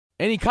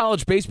Any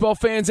college baseball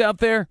fans out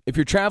there? If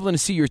you're traveling to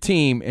see your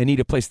team and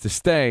need a place to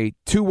stay,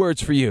 2 words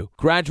for you: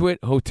 Graduate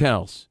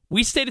Hotels.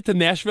 We stayed at the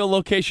Nashville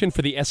location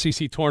for the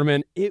SEC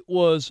tournament. It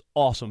was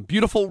awesome.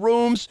 Beautiful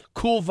rooms,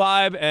 cool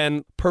vibe,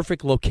 and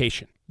perfect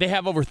location. They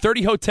have over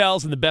 30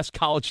 hotels in the best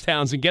college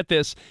towns, and get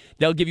this,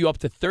 they'll give you up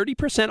to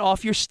 30%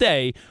 off your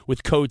stay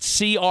with code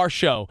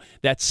CRSHOW.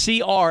 That's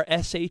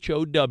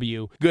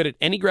CRSHOW. Good at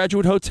any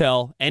Graduate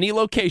Hotel, any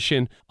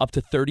location, up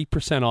to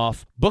 30%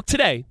 off. Book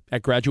today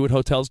at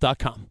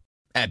graduatehotels.com.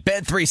 At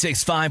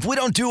Bet365, we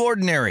don't do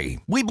ordinary.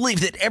 We believe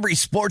that every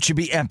sport should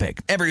be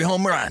epic. Every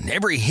home run,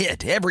 every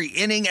hit, every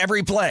inning,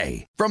 every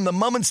play. From the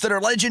moments that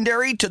are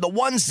legendary to the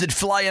ones that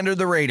fly under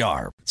the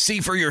radar. See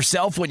for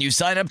yourself when you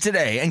sign up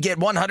today and get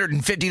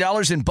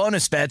 $150 in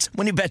bonus bets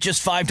when you bet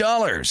just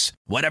 $5.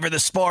 Whatever the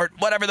sport,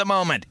 whatever the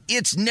moment,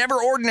 it's never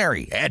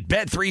ordinary at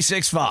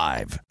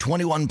Bet365.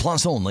 21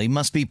 plus only.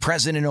 Must be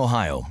present in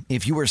Ohio.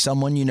 If you or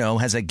someone you know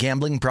has a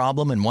gambling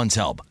problem and wants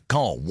help,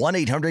 call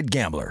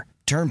 1-800-GAMBLER.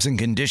 Terms and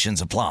conditions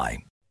apply.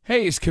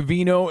 Hey, it's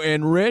Covino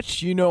and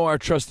Rich. You know our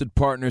trusted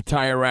partner,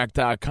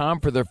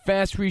 TireRack.com, for their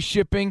fast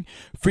reshipping,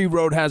 free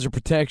road hazard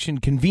protection,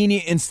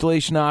 convenient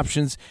installation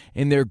options,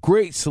 and their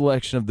great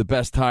selection of the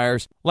best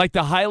tires, like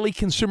the highly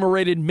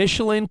consumer-rated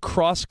Michelin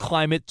Cross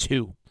Climate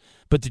 2.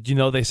 But did you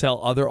know they sell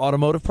other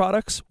automotive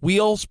products?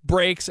 Wheels,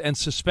 brakes, and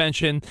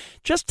suspension,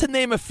 just to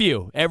name a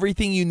few.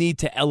 Everything you need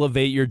to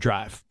elevate your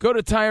drive. Go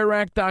to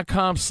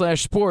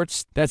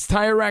TireRack.com/sports. That's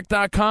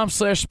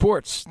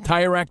TireRack.com/sports.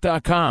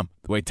 TireRack.com,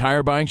 the way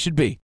tire buying should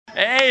be.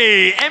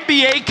 Hey,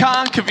 NBA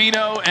Con,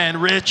 Covino, and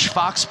Rich,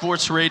 Fox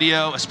Sports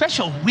Radio, a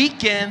special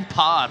weekend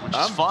pod, which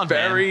is fun,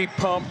 man. I'm very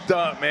pumped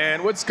up,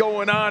 man. What's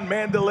going on,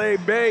 Mandalay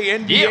Bay?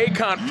 NBA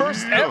Con,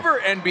 first ever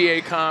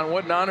NBA Con.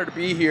 What an honor to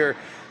be here.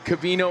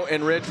 Covino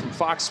and Rich from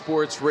Fox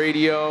Sports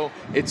Radio.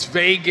 It's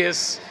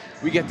Vegas.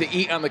 We get to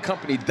eat on the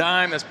company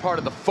dime. That's part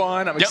of the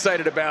fun. I'm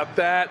excited about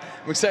that.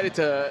 I'm excited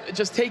to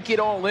just take it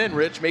all in,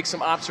 Rich, make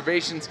some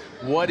observations.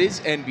 What is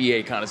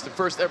NBA Con? It's the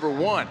first ever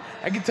one.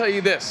 I can tell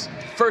you this,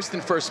 first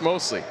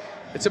mostly,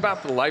 it's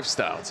about the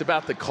lifestyle. It's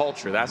about the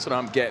culture. That's what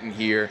I'm getting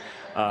here.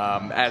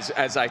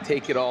 As I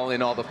take it all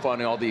in, all the fun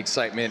and all the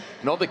excitement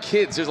and all the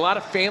kids. There's a lot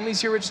of families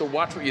here, Rich, so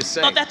watch what you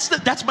say. No,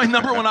 that's my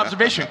number one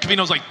observation.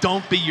 Covino's like,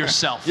 don't be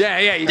yourself. Yeah.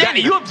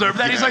 You observed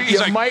that. Yeah. He's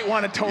like, you might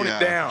want to tone it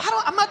down.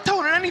 I'm not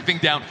toning anything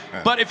down.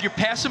 But if you're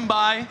passing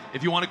by,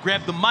 if you want to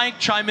grab the mic,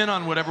 chime in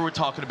on whatever we're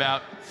talking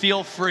about,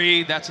 feel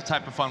free. That's the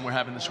type of fun we're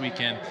having this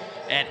weekend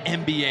at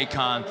NBA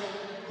Con.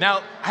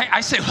 Now,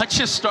 I say let's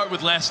just start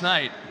with last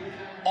night.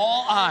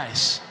 All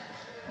eyes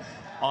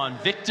on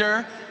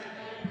Victor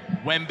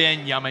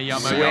Wembanyama.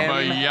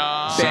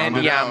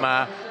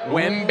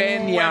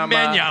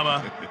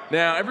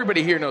 Now,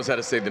 everybody here knows how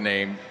to say the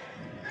name.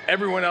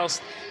 Everyone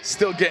else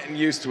still getting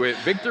used to it.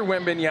 Victor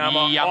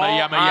Wembanyama,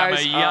 all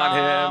eyes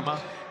on him.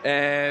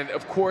 And,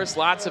 of course,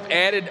 lots of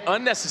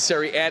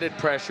unnecessary added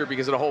pressure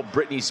because of the whole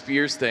Britney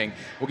Spears thing.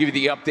 We'll give you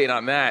the update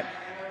on that.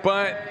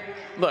 But,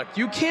 look,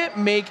 you can't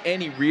make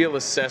any real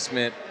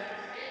assessment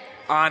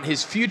on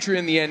his future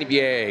in the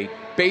NBA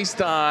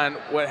based on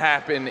what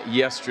happened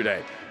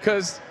yesterday.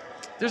 Because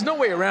there's no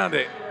way around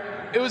it.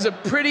 It was a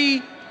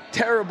pretty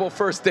terrible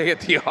first day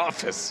at the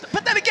office.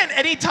 But then again,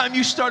 anytime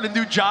you start a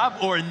new job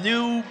or a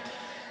new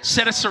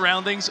set of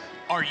surroundings,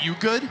 are you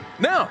good?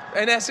 No,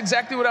 and that's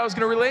exactly what I was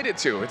going to relate it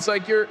to. It's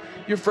like your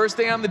first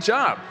day on the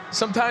job.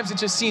 Sometimes it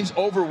just seems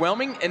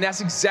overwhelming, and that's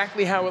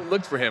exactly how it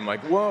looked for him. Like,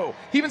 whoa.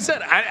 He even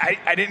said,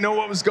 I didn't know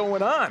what was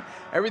going on.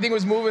 Everything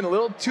was moving a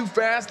little too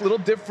fast, a little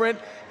different.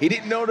 He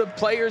didn't know the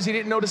players. He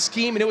didn't know the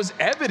scheme, and it was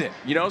evident,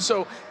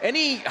 So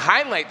any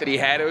highlight that he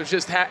had, it was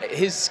just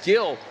his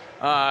skill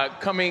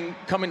coming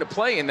to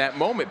play in that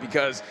moment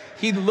because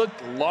he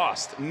looked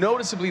lost,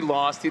 noticeably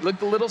lost. He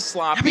looked a little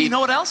sloppy. Yeah, but you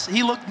know what else?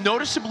 He looked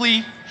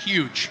noticeably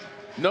huge.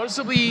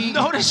 Noticeably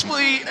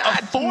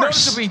a force.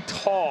 Noticeably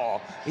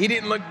tall. He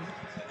didn't look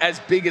as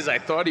big as I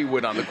thought he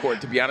would on the court,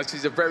 to be honest.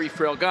 He's a very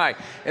frail guy.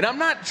 And I'm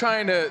not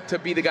trying to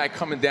be the guy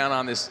coming down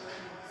on this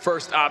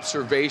first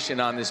observation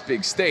on this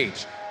big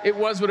stage. It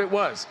was what it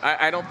was.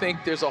 I don't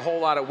think there's a whole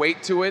lot of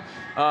weight to it.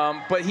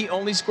 But he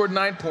only scored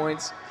 9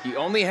 points. He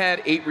only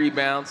had 8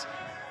 rebounds,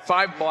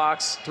 5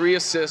 blocks, 3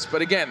 assists.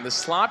 But again, the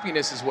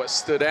sloppiness is what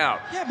stood out.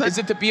 Yeah, but is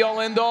it the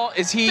be-all, end-all?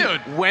 Is he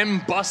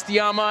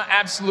Wembanyama?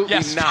 Absolutely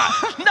not.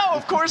 No,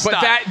 of course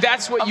not. But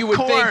that's what you would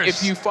think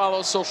if you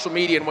follow social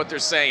media and what they're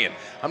saying.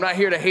 I'm not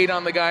here to hate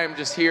on the guy. I'm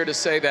just here to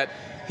say that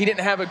he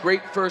didn't have a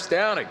great first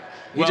outing.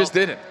 He just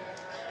didn't.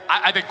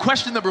 I think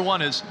question number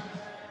one is,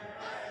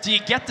 do you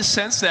get the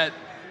sense that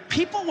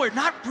people were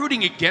not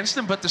rooting against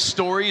him, but the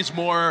story is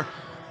more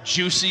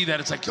juicy, that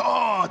it's like,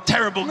 oh,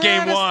 terrible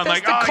game one. That's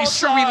the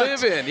culture we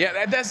live in.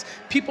 Yeah, that's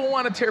people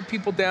want to tear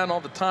people down all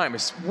the time.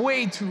 It's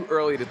way too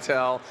early to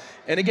tell.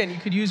 And again, you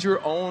could use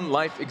your own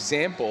life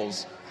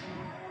examples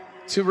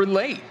to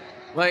relate.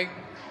 Like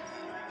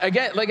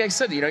I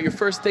said, your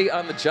first day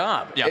on the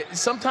job. Yeah.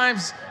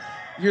 Sometimes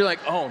you're like,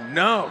 oh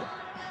no.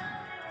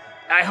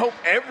 I hope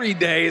every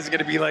day is going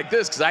to be like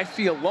this because I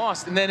feel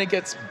lost, and then it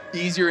gets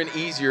easier and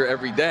easier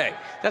every day.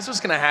 That's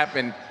what's going to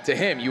happen to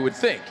him, you would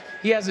think.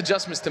 He has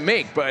adjustments to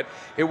make, but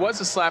it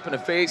was a slap in the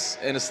face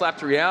and a slap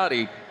to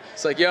reality.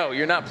 It's like, yo,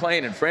 you're not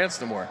playing in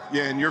France no more.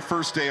 Yeah, and your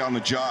first day on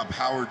the job,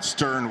 Howard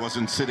Stern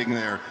wasn't sitting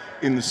there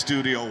in the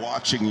studio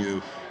watching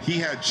you. He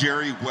had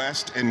Jerry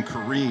West and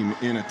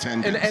Kareem in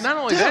attendance. And not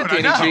only that,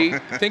 Danny G,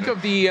 think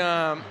of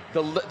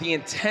the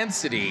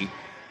intensity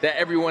that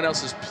everyone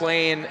else is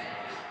playing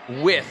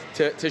with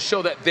to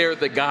show that they're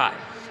the guy,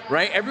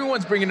 right?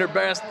 Everyone's bringing their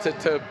best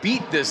to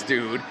beat this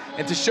dude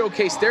and to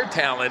showcase their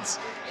talents.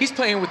 He's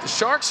playing with the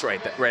Sharks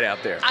right out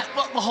there.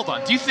 Well, hold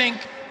on. Do you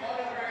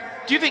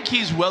think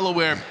he's well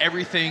aware of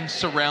everything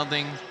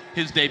surrounding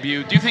his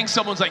debut? Do you think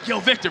someone's like, yo,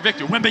 Victor,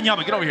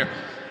 Wembanyama, get over here.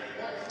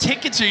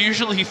 Tickets are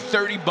usually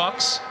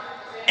 $30.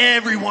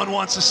 Everyone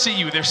wants to see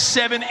you. They're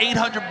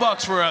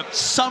 $700-800 for a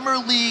summer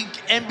league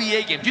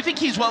NBA game. Do you think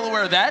he's well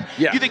aware of that?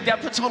 Yeah. Do you think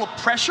that puts a little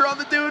pressure on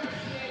the dude?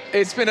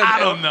 I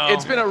don't know.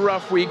 It's been a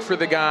rough week for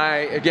the guy.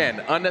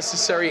 Again,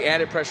 unnecessary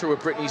added pressure with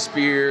Britney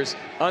Spears,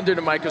 under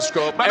the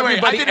microscope. By the way,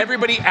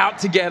 everybody out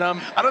to get him.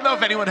 I don't know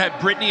if anyone had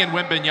Britney and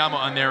Wembanyama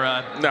on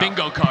their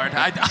bingo card.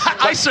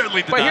 I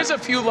certainly did But not. here's a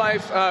few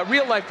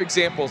real life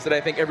examples that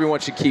I think everyone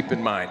should keep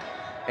in mind.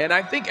 And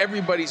I think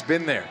everybody's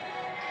been there.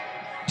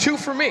 2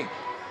 for me.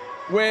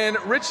 When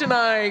Rich and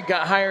I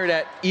got hired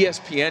at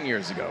ESPN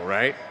years ago,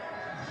 right?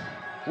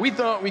 We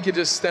thought we could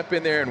just step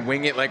in there and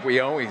wing it like we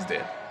always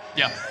did.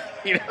 Yeah.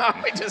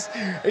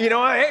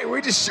 Hey,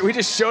 we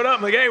just showed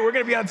up like, hey, we're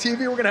gonna be on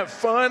TV, we're gonna have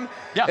fun.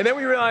 Yeah. And then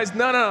we realized,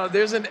 no,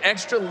 there's an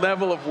extra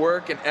level of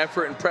work and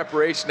effort and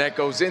preparation that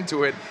goes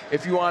into it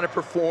if you want to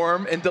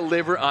perform and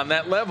deliver on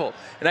that level.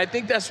 And I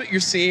think that's what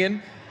you're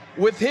seeing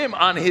with him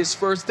on his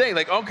first day.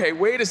 Like, okay,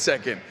 wait a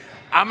second.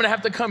 I'm going to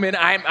have to come in.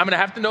 I'm going to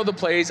have to know the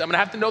plays. I'm going to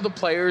have to know the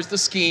players, the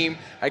scheme.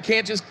 I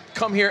can't just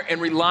come here and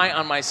rely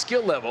on my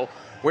skill level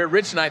where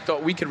Rich and I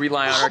thought we could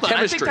rely on our chemistry.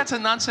 I think that's a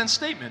nonsense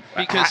statement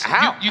because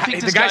How? You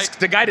think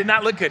the guy did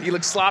not look good. He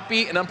looked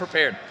sloppy and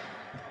unprepared.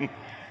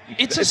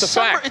 It's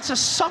a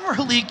summer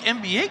league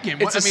NBA game.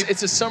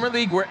 It's a summer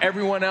league where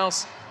everyone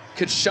else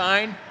could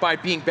shine by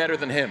being better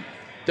than him.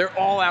 They're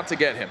all out to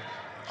get him.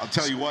 I'll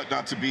tell you what,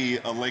 not to be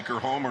a Laker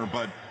homer,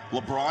 but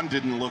LeBron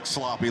didn't look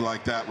sloppy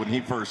like that when he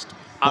first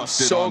I'm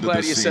so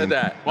glad you said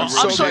that. Well,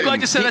 I'm so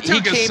glad you said that too.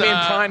 He came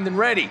in primed and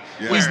ready.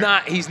 Yeah.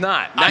 He's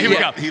not. Here we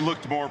go. He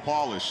looked more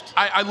polished.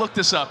 I looked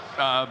this up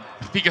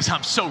because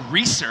I'm so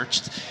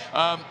researched.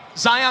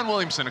 Zion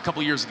Williamson a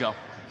couple years ago,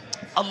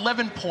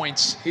 11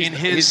 points in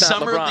his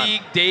summer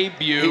league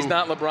debut. He's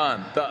not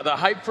LeBron. The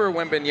hype for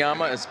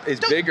Wembanyama is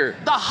bigger.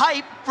 The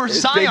hype for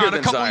Zion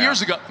a couple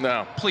years ago.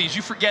 No. Please,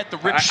 you forget the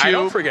ripped shoe. I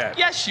don't forget.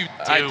 Yes, you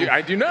do.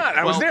 I do not.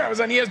 I was there. I was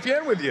on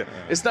ESPN with you.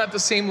 It's not the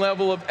same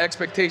level of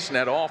expectation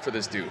at all for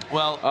this dude.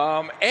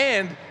 Well,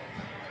 and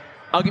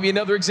I'll give you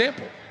another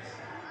example.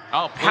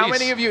 Oh, please. How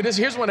many of you,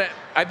 here's one that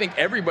I think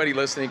everybody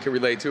listening can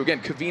relate to. Again,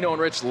 Covino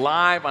and Rich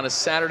live on a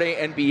Saturday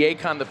NBA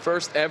Con, the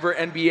first ever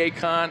NBA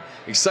Con.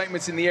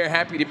 Excitement's in the air,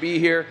 happy to be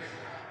here.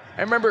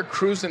 I remember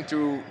cruising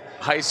through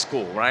high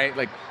school, right?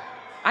 Like,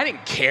 I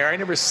didn't care. I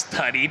never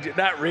studied.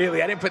 Not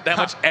really. I didn't put that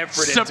much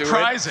effort into it.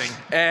 Surprising.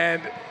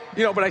 And,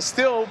 but I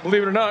still,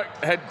 believe it or not,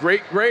 had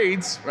great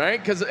grades, right?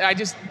 Because I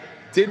just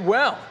did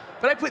well.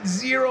 But I put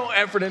zero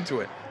effort into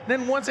it. And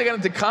then once I got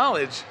into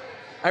college,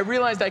 I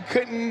realized I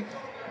couldn't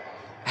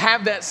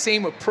have that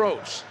same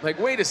approach. Like,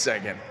 wait a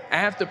second. I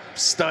have to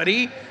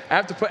study. I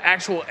have to put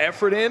actual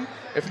effort in.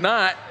 If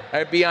not,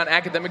 I'd be on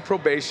academic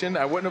probation.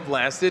 I wouldn't have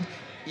lasted.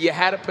 You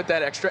had to put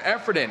that extra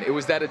effort in. It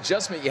was that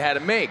adjustment you had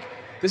to make.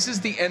 This is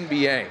the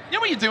NBA. You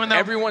know what you're doing, though?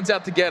 Everyone's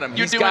out to get him.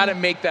 He's got to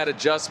make that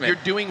adjustment.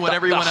 You're doing what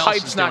everyone else is doing.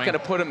 The hype's not going to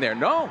put him there.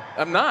 No,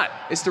 I'm not.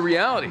 It's the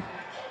reality.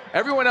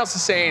 Everyone else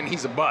is saying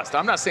he's a bust.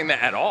 I'm not saying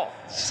that at all.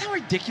 Is that how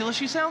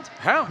ridiculous you sound?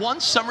 How? One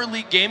summer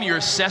league game, you're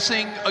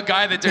assessing a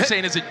guy that they're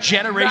saying is a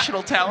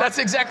generational talent? That's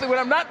exactly what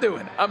I'm not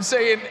doing. I'm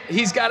saying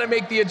he's got to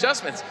make the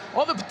adjustments.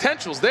 All the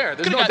potential's there.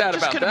 There's no doubt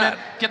about that.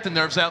 Get the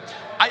nerves out.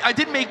 I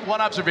did make one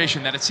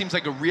observation that it seems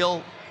like a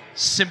real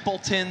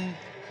simpleton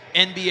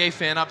NBA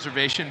fan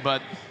observation,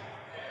 but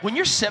when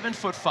you're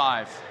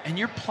 7'5" and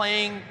you're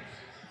playing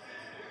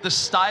the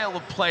style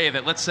of play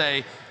that, let's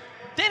say,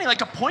 Danny,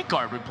 like a point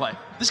guard would play.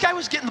 This guy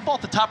was getting the ball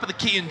at the top of the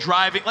key and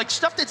driving, like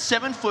stuff that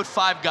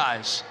 7'5"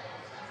 guys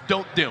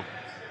don't do.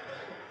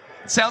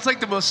 It sounds like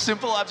the most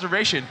simple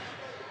observation,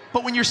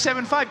 but when you're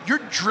 7'5", your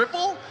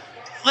dribble,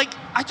 like,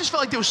 I just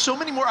felt like there was so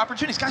many more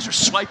opportunities. Guys are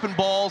swiping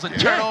balls and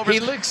turnovers. He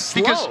looks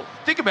slow. Because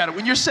think about it,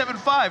 when you're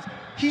 7'5",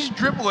 he's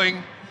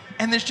dribbling,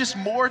 and there's just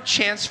more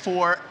chance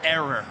for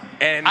error.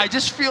 And I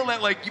just feel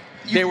that, like,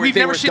 we've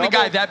never seen a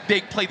guy that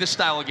big play this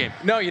style of game.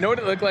 No, you know what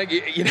it looked like?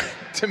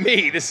 To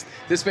me, this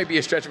may be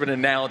a stretch of an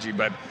analogy,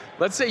 but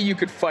let's say you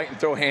could fight and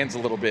throw hands a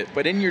little bit,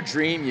 but in your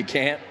dream you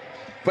can't,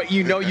 but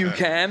you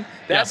can.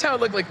 That's how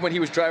it looked like when he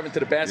was driving to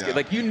the basket. Yeah.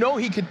 Like,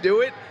 he could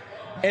do it,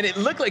 and it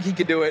looked like he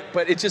could do it,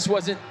 but it just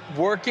wasn't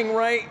working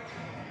right.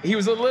 He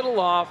was a little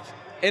off.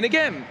 And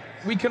again,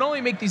 we can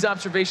only make these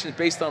observations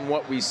based on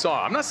what we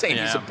saw. I'm not saying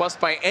he's a bust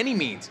by any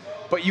means,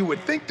 but you would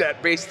think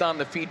that based on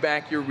the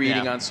feedback you're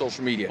reading on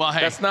social media. Well,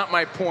 hey. That's not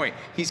my point.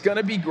 He's going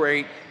to be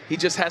great. He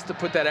just has to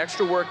put that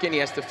extra work in. He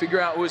has to figure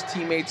out who his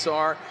teammates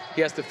are.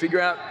 He has to figure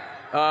out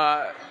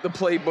the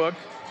playbook,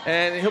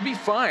 and he'll be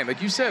fine.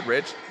 Like you said,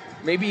 Rich,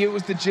 maybe it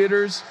was the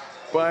jitters,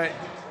 but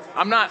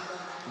I'm not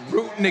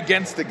rooting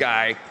against the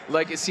guy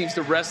like it seems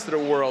the rest of the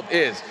world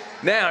is.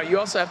 Now, you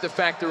also have to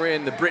factor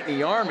in the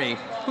Brittany Army,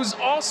 who's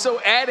also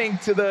adding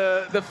to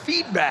the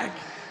feedback.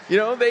 You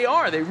know,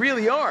 they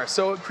really are.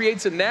 So it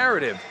creates a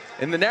narrative,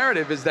 and the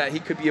narrative is that he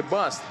could be a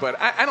bust, but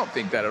I don't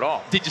think that at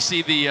all. Did you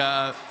see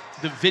the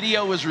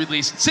video was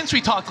released? Since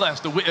we talked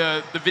last,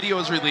 the video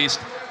was released.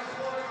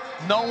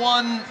 No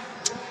one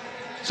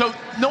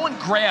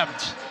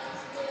grabbed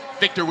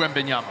Victor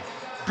Wembanyama.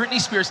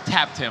 Britney Spears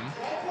tapped him.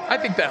 I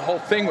think that whole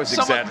thing was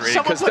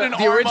exaggerated because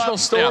the original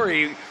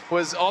story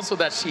was also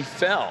that she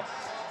fell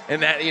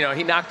and that, you know,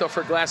 he knocked off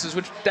her glasses,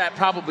 which that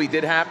probably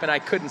did happen. I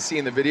couldn't see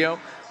in the video.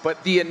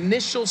 But the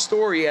initial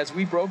story, as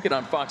we broke it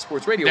on Fox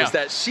Sports Radio, was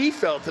that she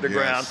fell to the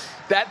ground.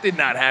 That did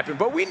not happen.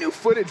 But we knew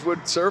footage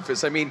would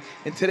surface. I mean,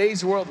 in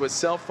today's world with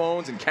cell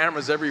phones and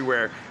cameras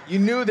everywhere, you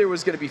knew there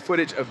was going to be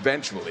footage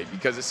eventually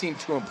because it seemed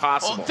too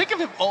impossible. Well, think of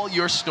if all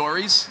your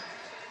stories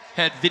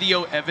had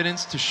video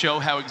evidence to show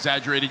how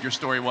exaggerated your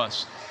story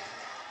was.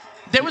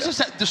 There was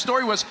the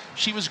story was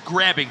she was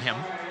grabbing him,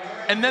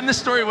 and then the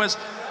story was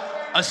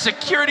a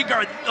security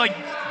guard like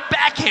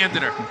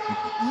backhanded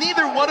her.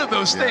 Neither one of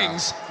those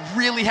things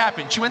really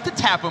happened. She went to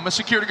tap him. A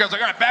security guard's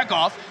like, all right, back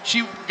off.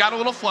 She got a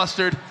little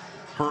flustered.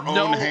 Her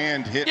own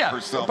hand hit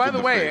herself. By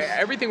the way, face.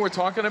 everything we're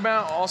talking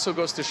about also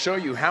goes to show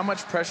you how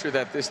much pressure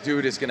that this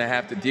dude is going to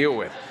have to deal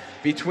with.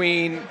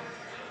 Between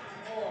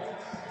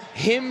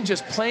him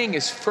just playing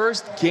his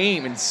first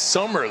game in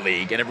Summer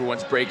League, and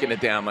everyone's breaking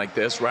it down like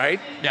this, right?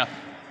 Yeah.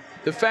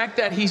 The fact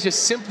that he's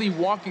just simply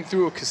walking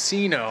through a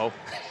casino,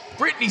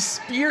 Britney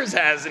Spears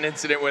has an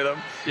incident with him,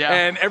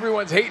 and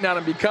everyone's hating on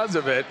him because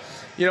of it.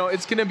 You know,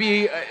 it's going to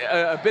be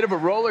a bit of a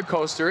roller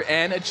coaster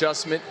and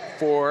adjustment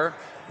for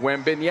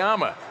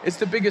Wembanyama. It's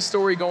the biggest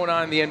story going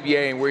on in the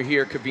NBA, and we're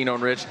here, Covino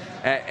and Rich,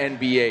 at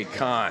NBA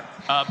Con.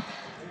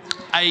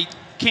 I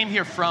came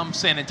here from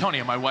San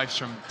Antonio. My wife's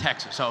from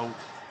Texas, so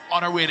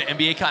on our way to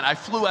NBA Con, I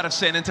flew out of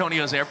San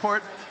Antonio's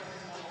airport.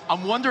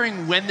 I'm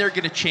wondering when they're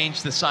going to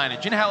change the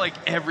signage. You know how like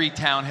every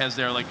town has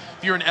their, like,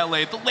 if you're in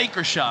LA, the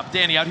Lakers shop.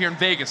 Danny, out here in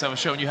Vegas, I was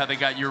showing you how they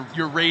got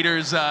your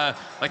Raiders,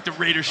 like the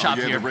Raiders shop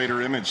here. the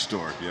Raider Image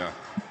store,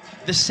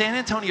 The San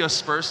Antonio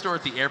Spurs store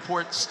at the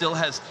airport still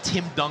has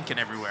Tim Duncan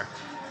everywhere.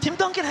 Tim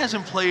Duncan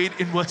hasn't played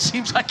in what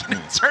seems like an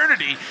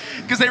eternity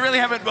because they really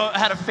haven't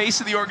had a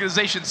face of the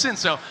organization since.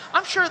 So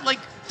I'm sure, like,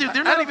 dude,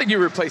 they're not. I don't think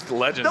you replace the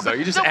legends, though.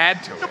 You just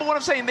add to it. No, but what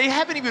I'm saying, they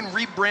haven't even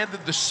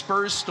rebranded the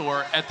Spurs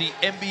store at the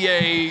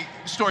NBA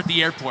store at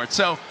the airport.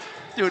 So,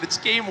 dude, it's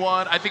game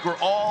one. I think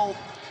we're all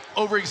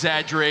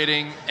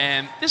over-exaggerating,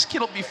 and this kid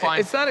will be fine.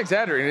 It's not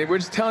exaggerating. We're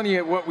just telling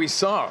you what we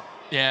saw.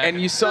 Yeah.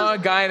 And you saw a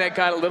guy that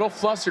got a little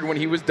flustered when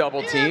he was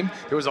double-teamed.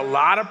 There was a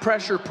lot of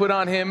pressure put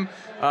on him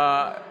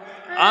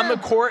on the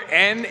court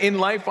and in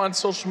life on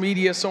social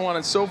media, so on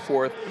and so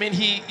forth. I mean,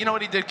 you know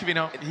what he did,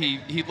 Covino?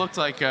 He looked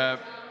like,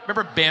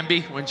 remember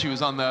Bambi when she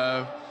was on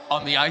the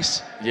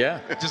ice? Yeah.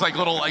 Just like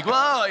little, like,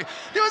 whoa.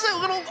 There was a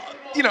little,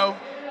 you know,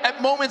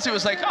 at moments it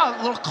was like, oh,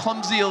 a little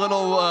clumsy, a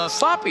little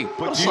sloppy.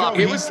 But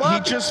sloppy. He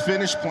just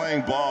finished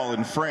playing ball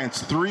in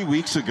France 3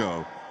 weeks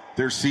ago.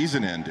 Their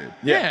season ended.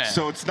 Yeah.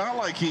 So it's not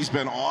like he's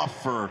been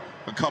off for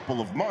a couple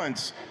of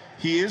months.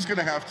 He is going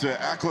to have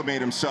to acclimate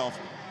himself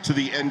to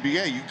the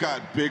NBA. You've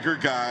got bigger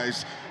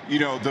guys. You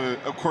know,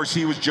 of course,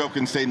 he was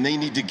joking, saying they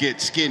need to get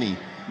skinny.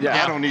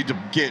 Yeah. I don't need to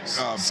get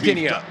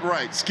skinny up.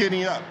 Right,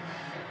 skinny up.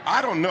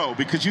 I don't know,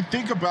 because you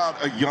think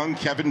about a young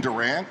Kevin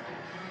Durant,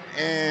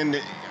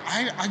 and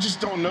I just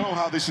don't know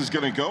how this is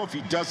going to go if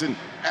he doesn't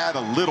add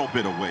a little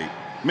bit of weight.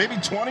 Maybe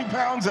 20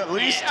 pounds at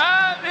least.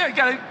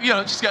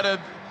 Just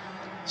gotta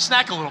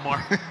snack a little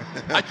more.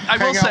 I Hang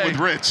will out say, with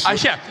Rich.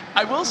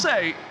 I will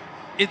say,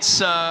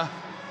 it's a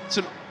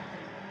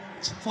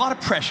lot of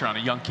pressure on a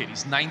young kid.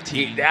 He's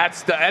 19.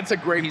 That's a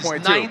great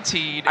point, too. He's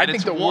 19. I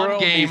think the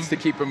world needs to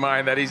keep in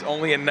mind that he's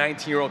only a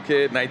 19-year-old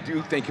kid, and I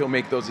do think he'll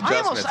make those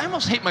adjustments. I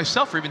almost hate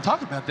myself for even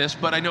talking about this,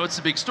 but I know it's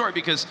a big story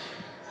because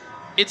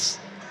it's,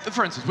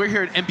 for instance, we're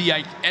here at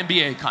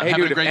NBA Con,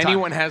 having a great time. If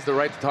anyone has the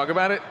right to talk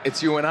about it,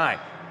 it's you and I.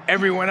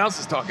 Everyone else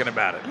is talking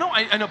about it. No,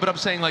 I know, but I'm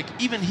saying, like,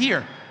 even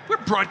here, we're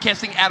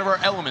broadcasting out of our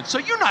element. So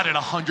you're not at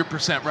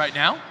 100% right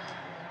now.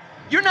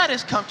 You're not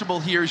as comfortable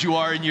here as you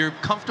are in your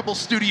comfortable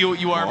studio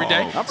you are every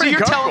day. I'm pretty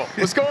comfortable.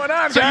 What's going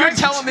on, so guys?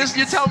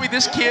 you're telling me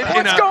this kid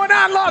What's going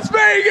on, Las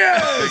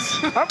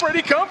Vegas? I'm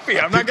pretty comfy.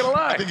 I'm not going to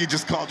lie. I think he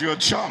just called you a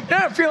chump.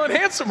 Yeah, I'm feeling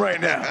handsome right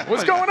now.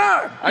 What's going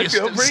on?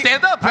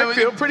 Stand up. I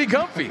feel pretty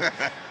comfy.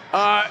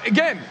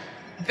 Again,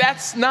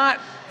 that's not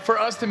for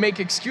us to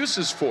make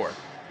excuses for.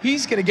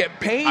 He's going to get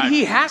paid. Right.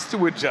 He has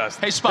to adjust.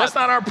 Hey, Spot. That's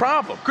not our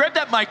problem. Grab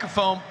that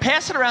microphone,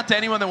 pass it around to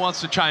anyone that wants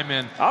to chime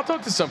in. I'll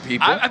talk to some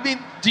people. I mean,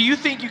 do you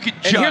think you could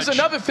judge? And here's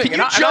another thing. Can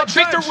you and I'll judge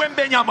Victor judge.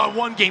 Wembanyama on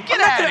one game? Get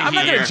out of here. I'm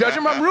not going to judge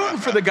him. I'm rooting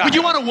for the guy. Would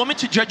you want a woman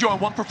to judge you on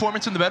one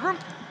performance in the bedroom?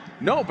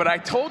 No, but I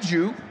told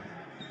you,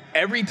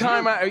 every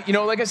time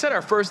like I said,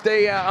 our first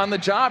day on the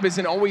job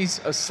isn't always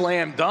a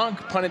slam dunk,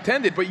 pun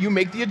intended, but you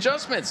make the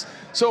adjustments.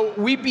 So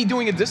we'd be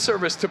doing a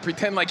disservice to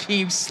pretend like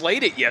he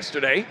slayed it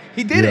yesterday.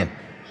 He didn't.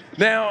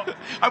 Now,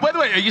 by the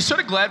way, are you sort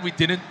of glad we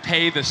didn't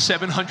pay the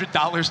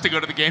 $700 to go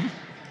to the game?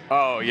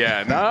 oh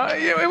yeah,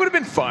 it would have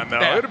been fun though.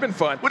 Yeah. It would have been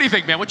fun. What do you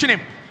think, man? What's your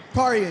name?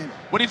 Partying.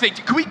 What do you think?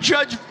 Can we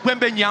judge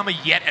Wembanyama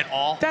yet at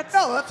all?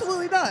 No,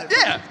 absolutely not.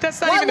 Yeah.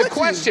 That's not Why even the would you?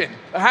 question.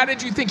 How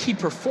did you think he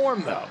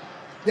performed though?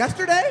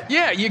 Yesterday?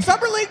 Yeah,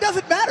 Summer League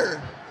doesn't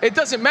matter. It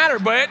doesn't matter,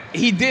 but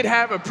he did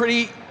have a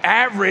pretty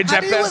average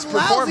at It best was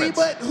lousy, performance.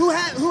 but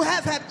who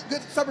has had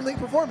good Summer League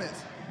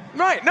performance?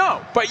 Right,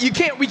 no, but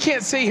we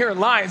can't sit here and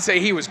lie and say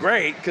he was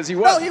great because he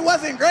No, wasn't. he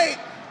wasn't great.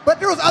 But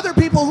there was other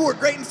people who were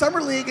great in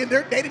Summer League, and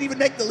they didn't even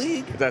make the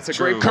league. That's a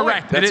True. great point.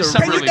 Correct. That's It is a-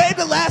 Summer Can you League. name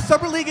the last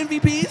Summer League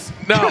MVPs?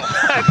 No,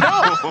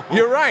 no,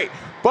 you're right.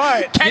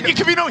 But Can you?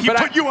 He but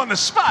put you on the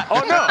spot. Oh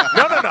no.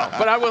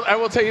 But I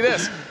will tell you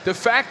this: the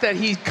fact that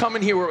he's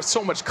coming here with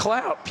so much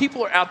clout,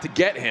 people are out to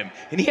get him,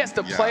 and he has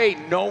to play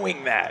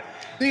knowing that.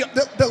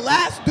 The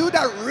last dude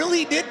that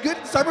really did good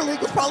in Summer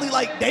League was probably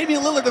like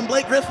Damian Lillard and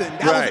Blake Griffin.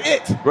 That was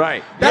it.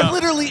 Right. That's Yeah.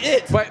 literally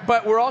it.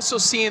 But we're also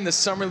seeing the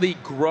Summer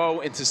League grow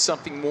into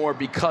something more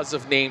because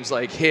of names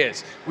like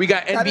his. We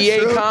got That is NBA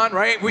true. Con,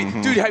 right?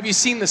 Dude, have you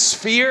seen the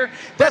Sphere?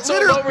 That's all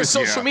literally- over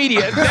social Yeah.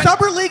 media. the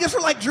Summer League is for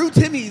like Drew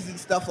Timmies and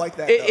stuff like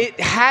that. though. It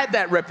had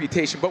that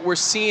reputation, but we're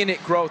seeing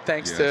it grow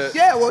thanks to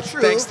Yeah, well,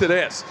 true. thanks to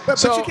this.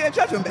 But you can't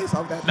judge him based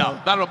off that. No, though.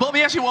 not at all. But let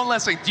me ask you one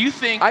last thing. Do you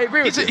think I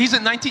agree with you. He's a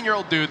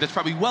 19-year-old dude that's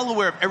probably well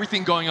aware of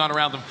everything going on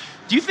around him.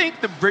 Do you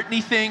think the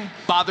Britney thing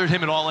bothered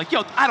him at all? Like,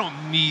 yo, I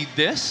don't need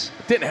this.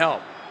 Didn't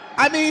help.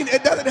 I mean,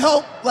 it doesn't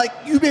help. Like,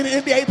 you've been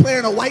an NBA player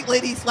and a white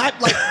lady slap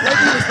you.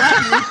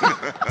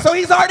 So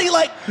he's already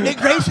like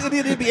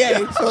ingratiated in the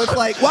NBA. So it's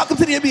like, welcome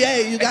to the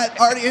NBA. You got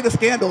already in a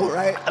scandal,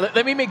 right?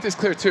 Let me make this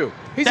clear too.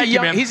 He's Thank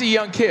you, man. he's a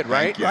young kid,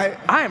 right? you. Right.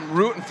 I am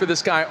rooting for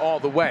this guy all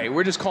the way.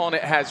 We're just calling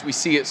it as we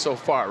see it so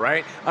far,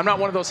 right? I'm not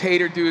one of those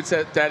hater dudes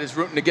that is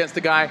rooting against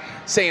the guy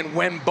saying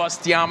when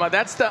bust Yama.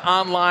 That's the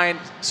online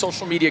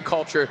social media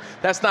culture.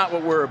 That's not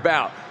what we're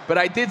about. But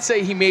I did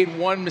say he made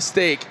one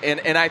mistake,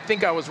 and I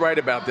think I was right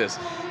about this.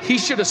 He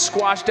should have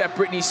squashed that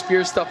Britney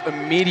Spears stuff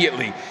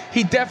immediately.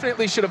 He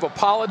definitely should have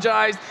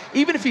apologized.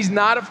 Even if he's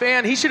not a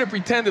fan, he should have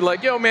pretended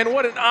like, yo, man,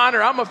 what an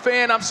honor. I'm a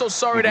fan. I'm so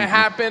sorry that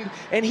happened.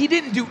 And he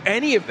didn't do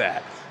any of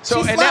that.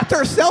 So, She and slapped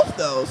herself,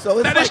 though. So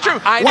it's That like, is true.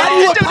 I Why know. do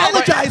you Dude,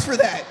 apologize for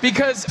that?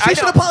 because She I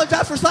should know,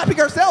 apologize for slapping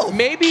herself.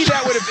 maybe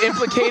that would have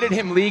implicated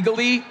him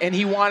legally, and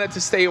he wanted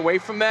to stay away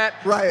from that.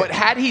 Right. But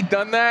had he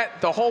done that,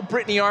 the whole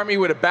Britney army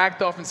would have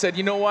backed off and said,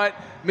 you know what,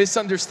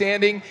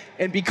 misunderstanding.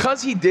 And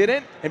because he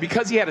didn't, and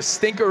because he had a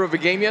stinker of a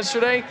game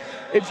yesterday,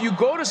 if you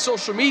go to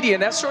social media,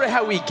 and that's sort of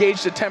how we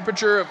gauge the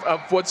temperature of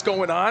what's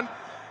going on,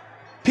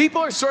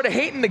 people are sort of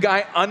hating the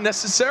guy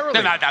unnecessarily.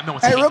 No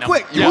one's Hey, hating real him.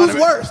 quick, Yeah. who's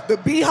worse, the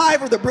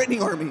Beehive or the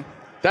Britney Army?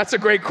 That's a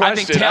great I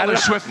question. think Taylor don't know.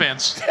 Swift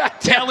fans.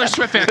 Taylor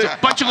Swift fans. A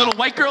bunch of little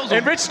white girls will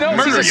And Rich knows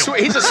murder he's you. a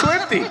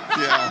Swiftie.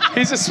 Yeah.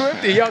 He's a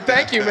Swiftie. Yo,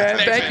 thank you, man.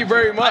 Thanks, Thank man. you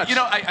very much.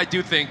 I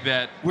do think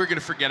that we're going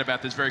to forget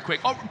about this very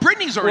quick. Oh,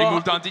 Britney's already Well,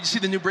 moved on. Did you see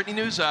the new Britney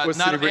news? What's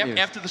the new Britney news?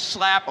 After the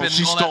slap Oh, and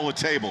she all stole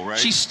that. a table, right?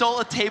 She stole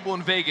a table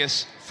in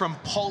Vegas from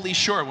Pauly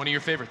Shore, one of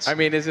your favorites. I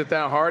mean, is it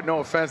that hard? No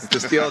offense to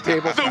steal a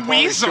table from The Pauly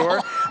weasel.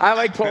 Shore. I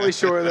like Pauly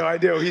Shore, though. I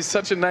do. He's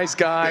such a nice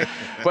guy.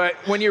 But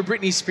when you're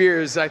Britney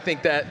Spears, I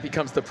think that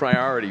becomes the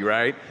priority,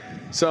 right?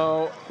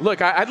 So,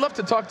 look, I'd love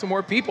to talk to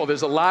more people.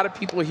 There's a lot of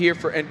people here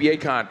for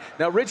NBA Con.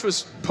 Now, Rich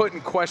was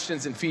putting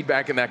questions and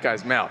feedback in that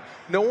guy's mouth.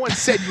 No one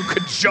said you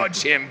could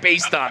judge him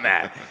based on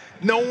that.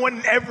 No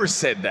one ever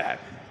said that.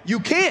 You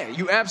can.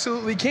 You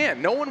absolutely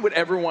can. No one would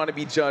ever want to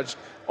be judged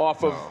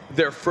off of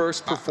their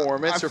first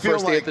performance I or feel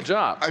first day at the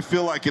job. I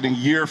feel like in a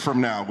year from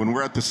now, when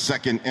we're at the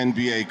second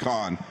NBA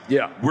Con,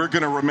 Yeah. we're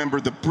going to remember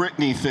the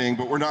Britney thing,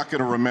 but we're not going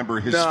to remember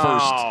his No,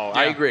 first.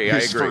 I agree. His I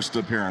agree. first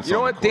appearance. You know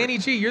on the what, court. Danny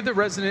G, you're the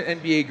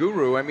resident NBA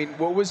guru. I mean,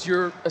 what was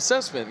your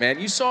assessment, man?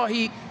 You saw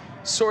he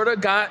sort of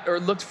got or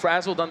looked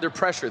frazzled under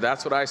pressure.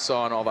 That's what I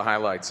saw in all the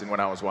highlights and when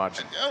I was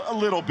watching. A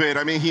little bit.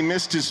 I mean, he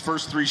missed his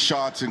first 3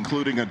 shots,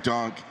 including a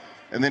dunk,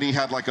 and then he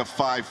had like a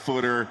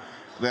 5-footer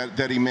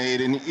that he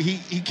made, and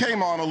he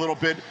came on a little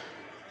bit.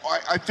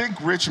 I think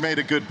Rich made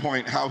a good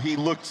point. How he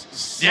looked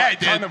Yeah, he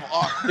did. kind of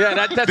off.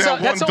 Yeah, that's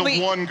the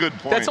only one good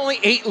point. That's only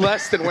 8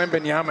 less than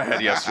Wembanyama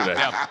had yesterday.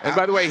 And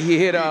by the way, he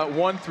hit a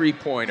 1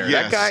 3-pointer.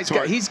 Yes, That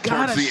guy's he's got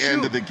towards to the shoot.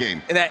 end of the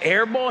game. And that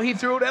air ball he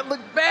threw, that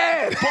looked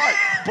bad.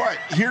 But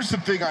here's the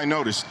thing I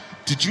noticed.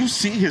 Did you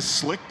see his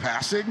slick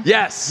passing?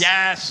 Yes.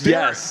 Yes.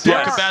 Yes.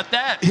 Talk Yes. about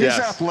that. His Yes.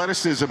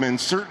 athleticism and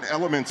certain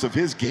elements of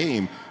his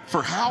game,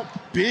 for how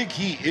big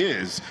he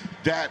is,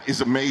 that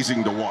is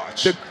amazing to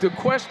watch. The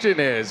question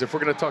is, if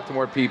we're going to talk to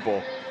more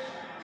people,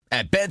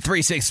 At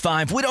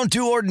Bet365, we don't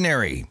do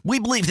ordinary. We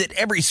believe that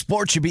every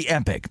sport should be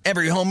epic.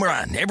 Every home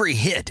run, every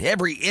hit,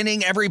 every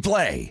inning, every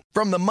play.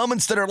 From the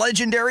moments that are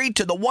legendary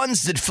to the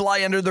ones that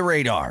fly under the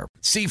radar.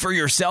 See for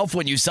yourself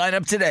when you sign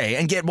up today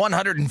and get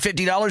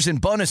 $150 in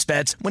bonus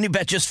bets when you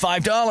bet just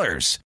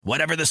 $5.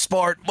 Whatever the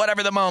sport,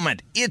 whatever the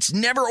moment, it's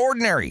never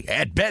ordinary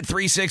at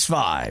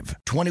Bet365.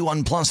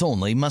 21 plus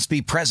only. Must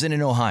be present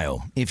in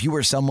Ohio. If you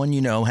or someone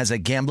you know has a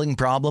gambling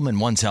problem and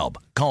wants help,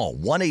 call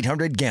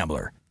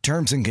 1-800-GAMBLER.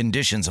 Terms and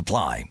conditions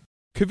apply.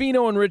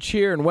 Covino and Rich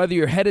here, and whether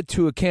you're headed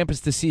to a campus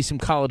to see some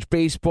college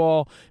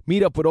baseball,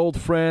 meet up with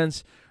old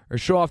friends, or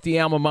show off the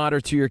alma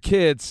mater to your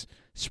kids,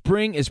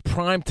 spring is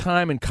prime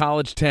time in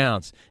college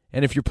towns.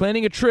 And if you're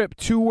planning a trip,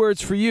 2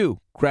 words for you: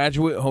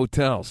 Graduate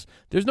Hotels.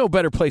 There's no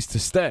better place to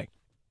stay.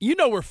 You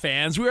know we're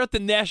fans. We were at the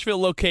Nashville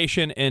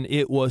location, and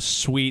it was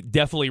sweet.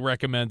 Definitely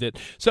recommend it.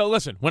 So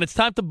listen, when it's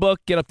time to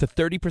book, get up to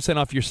 30%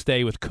 off your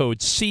stay with code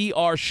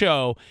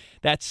CRSHOW.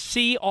 That's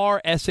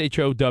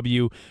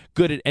CRSHOW.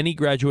 Good at any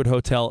Graduate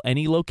Hotel,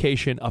 any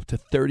location, up to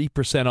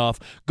 30% off.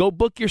 Go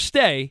book your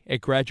stay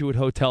at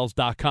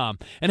graduatehotels.com.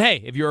 And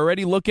hey, if you're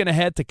already looking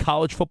ahead to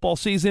college football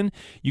season,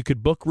 you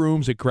could book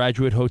rooms at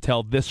Graduate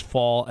Hotel this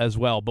fall as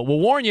well. But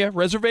we'll warn you,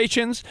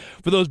 reservations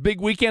for those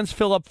big weekends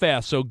fill up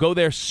fast, so go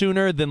there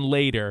sooner than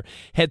later.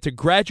 Head to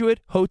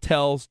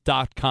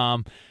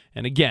graduatehotels.com.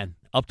 And again,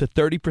 up to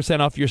 30%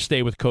 off your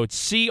stay with code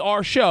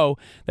CRSHOW.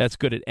 That's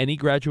good at any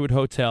Graduate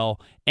Hotel,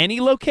 any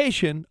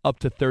location, up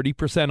to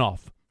 30%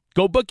 off.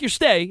 Go book your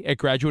stay at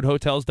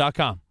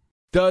graduatehotels.com.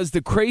 Does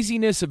the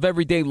craziness of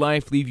everyday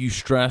life leave you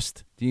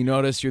stressed? Do you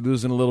notice you're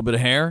losing a little bit of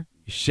hair?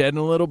 You're shedding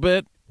a little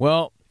bit?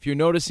 Well, if you're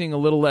noticing a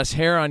little less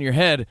hair on your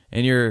head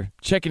and you're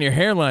checking your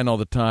hairline all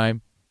the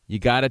time, you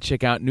got to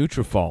check out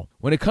Nutrafol.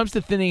 When it comes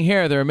to thinning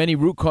hair, there are many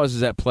root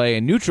causes at play,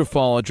 and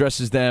Nutrafol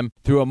addresses them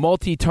through a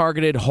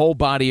multi-targeted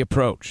whole-body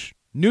approach.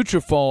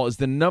 Nutrafol is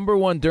the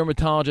 #1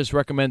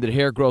 dermatologist-recommended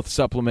hair growth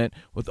supplement,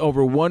 with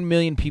over 1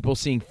 million people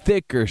seeing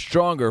thicker,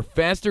 stronger,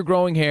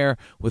 faster-growing hair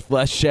with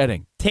less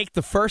shedding. Take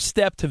the first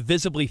step to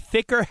visibly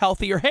thicker,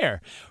 healthier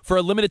hair. For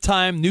a limited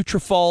time,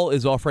 Nutrafol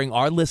is offering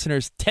our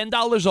listeners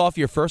 $10 off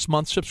your first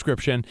month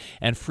subscription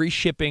and free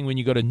shipping when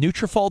you go to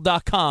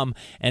Nutrafol.com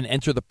and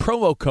enter the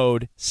promo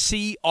code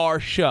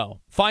CRSHOW.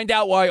 Find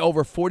out why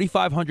over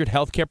 4,500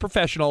 healthcare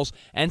professionals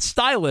and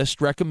stylists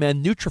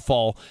recommend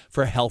Nutrafol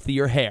for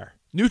healthier hair.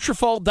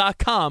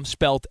 Nutrafol.com,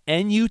 spelled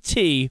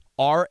Nutrafol.com,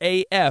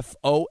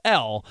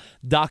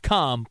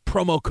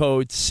 promo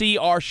code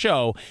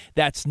CRSHOW.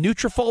 That's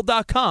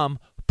Nutrafol.com,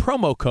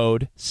 promo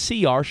code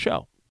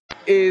CRSHOW.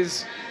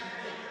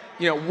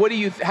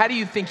 How do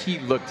you think he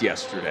looked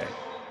yesterday?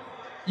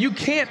 You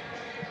can't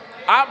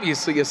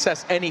obviously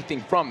assess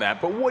anything from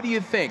that, but what do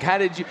you think?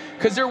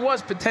 Because there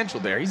was potential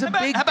there. He's a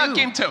big dude. How about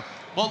game 2?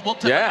 Well,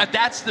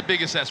 that's the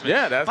big assessment.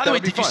 Yeah, by the way,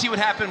 did you see what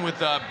happened with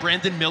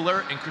Brandon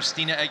Miller and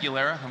Christina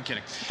Aguilera? I'm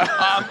kidding.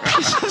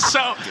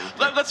 So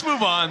let's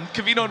move on.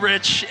 Covino and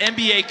Rich,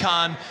 NBA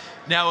Con.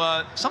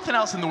 Now, something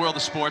else in the world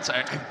of sports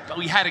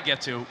we had to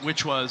get to,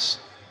 which was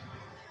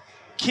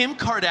Kim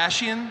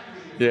Kardashian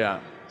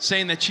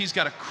saying that she's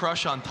got a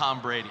crush on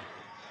Tom Brady.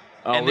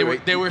 Oh, and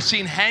they were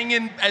seen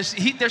hanging,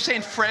 they're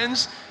saying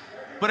friends,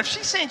 but if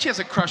she's saying she has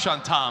a crush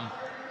on Tom,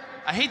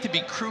 I hate to be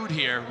crude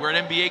here. We're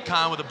at NBA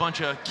Con with a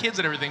bunch of kids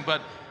and everything,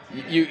 but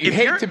you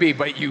hate to be,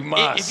 but you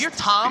must. If you're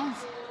Tom,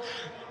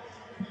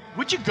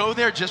 would you go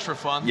there just for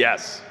fun?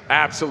 Yes,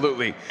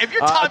 absolutely. If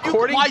you're Tom,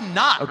 why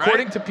not?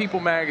 According right? to People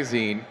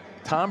Magazine,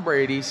 Tom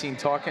Brady seen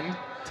talking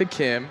to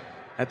Kim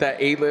at that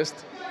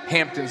A-list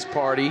Hamptons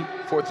party,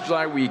 4th of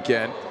July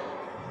weekend.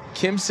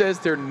 Kim says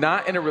they're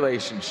not in a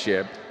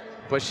relationship,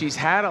 but she's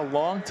had a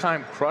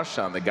long-time crush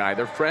on the guy.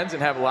 They're friends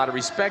and have a lot of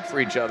respect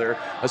for each other,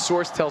 a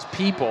source tells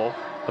People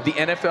of the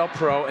NFL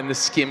pro and the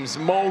Skims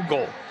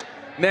mogul.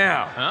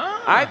 Now,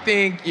 I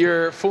think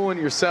you're fooling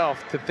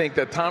yourself to think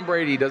that Tom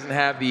Brady doesn't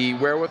have the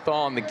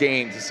wherewithal in the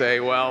game to say,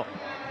 well,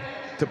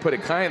 to put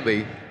it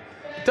kindly,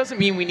 it doesn't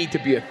mean we need to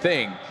be a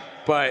thing,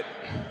 but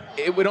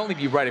it would only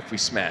be right if we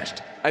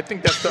smashed. I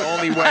think that's the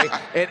only way,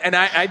 and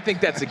I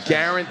think that's a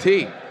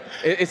guarantee.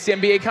 It's the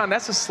NBA Con.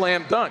 That's a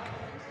slam dunk.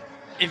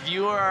 If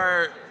you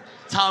are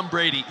Tom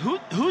Brady,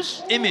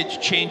 whose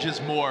image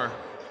changes more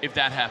if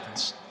that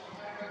happens?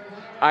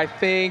 I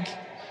think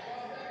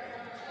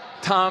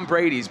Tom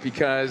Brady's,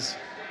 because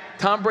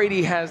Tom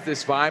Brady has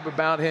this vibe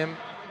about him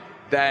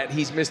that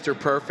he's Mr.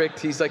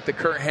 Perfect. He's like the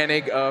Kurt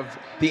Hennig of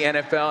the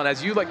NFL. And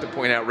as you like to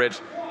point out,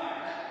 Rich,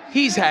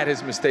 he's had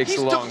his mistakes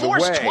along the way.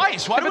 He's divorced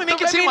twice. Why do we make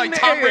it seem like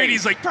Tom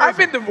Brady's like perfect? I've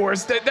been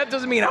divorced. That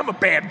doesn't mean I'm a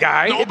bad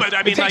guy. No, but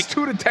I mean, it takes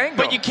two to tango.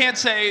 But you can't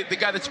say the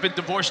guy that's been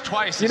divorced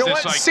twice is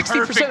this, like,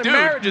 60% of dude.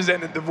 marriages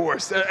end in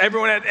divorce.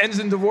 Everyone that ends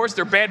in divorce,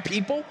 they're bad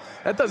people?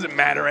 That doesn't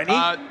matter any.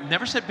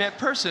 Never said bad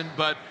person,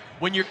 but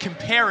when you're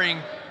comparing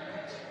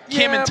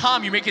Kim and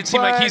Tom, you make it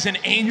seem like he's an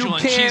angel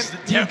and she's the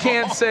devil. You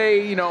can't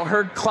say,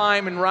 her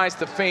climb and rise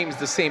to fame is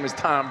the same as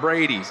Tom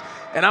Brady's.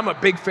 And I'm a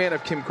big fan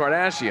of Kim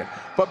Kardashian.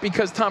 But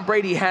because Tom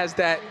Brady has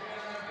that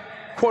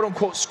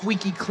quote-unquote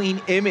squeaky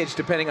clean image,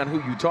 depending on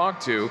who you talk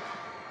to,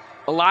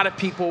 a lot of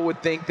people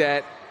would think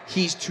that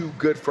he's too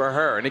good for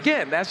her. And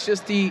again, that's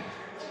just the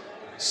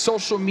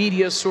social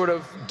media sort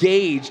of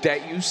gauge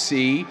that you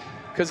see,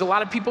 because a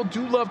lot of people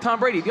do love Tom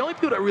Brady. The only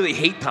people that really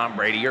hate Tom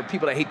Brady are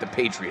people that hate the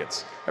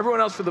Patriots.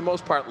 Everyone else, for the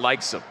most part,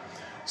 likes him.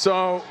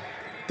 So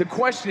the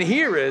question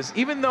here is,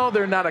 even though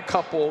they're not a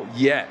couple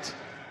yet,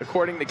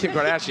 according to Kim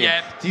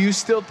Kardashian, do you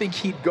still think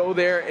he'd go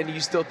there, and do you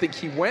still think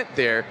he went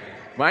there?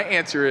 My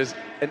answer is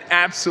an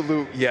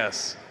absolute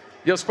yes.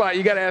 Yo, Spot,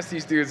 you got to ask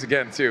these dudes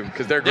again, too,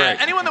 because they're great.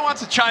 Anyone that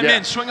wants to chime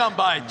in, swing on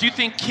by. Do you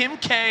think Kim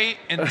K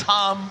and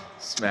Tom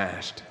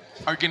smashed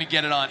are going to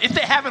get it on, if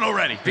they haven't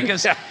already?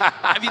 Because,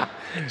 I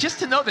mean, just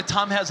to know that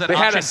Tom has that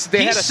option.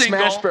 They had a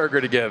smash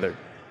burger together.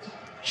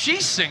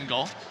 She's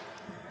single.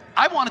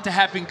 I want it to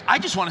happen. I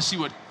just want to see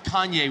what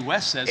Kanye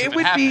West says if it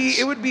happens.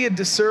 It would be a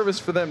disservice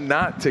for them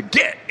not to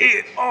get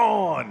it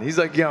on. He's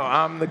like, yo,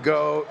 I'm the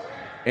GOAT,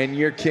 and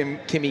you're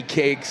Kimmy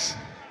Cakes.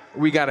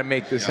 We got to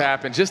make this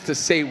happen, just to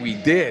say we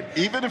did.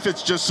 Even if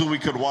it's just so we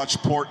could watch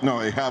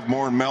Portnoy have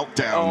more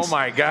meltdowns. Oh,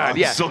 my God,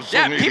 yeah.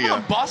 Social media. People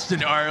in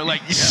Boston are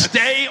like,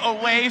 stay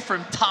away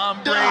from Tom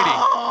Brady.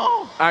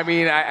 No. I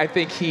mean, I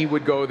think he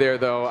would go there,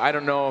 though. I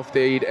don't know if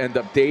they'd end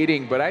up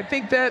dating, but I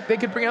think that they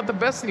could bring out the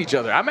best in each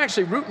other. I'm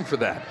actually rooting for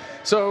that.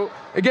 So,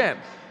 again,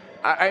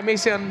 I may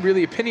sound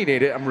really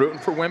opinionated. I'm rooting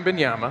for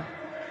Wembanyama.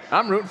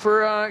 I'm rooting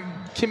for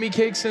Kimmy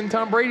Cakes and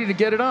Tom Brady to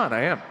get it on.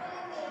 I am.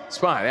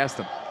 Spot, ask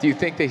them. Do you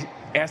think they...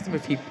 Ask them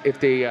if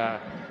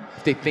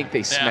they think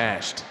they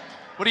smashed.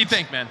 What do you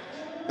think, man?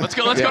 Let's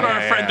go to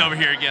our friend over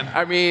here again.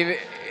 I mean,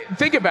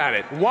 think about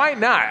it. Why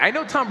not? I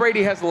know Tom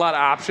Brady has a lot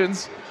of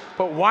options,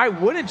 but why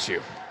wouldn't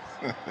you?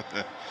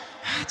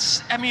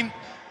 I mean,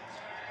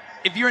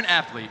 if you're an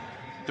athlete,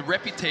 the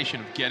reputation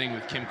of getting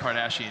with Kim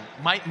Kardashian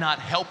might not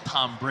help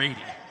Tom Brady.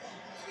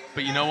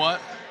 But you know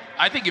what?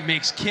 I think it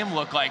makes Kim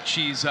look like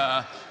she's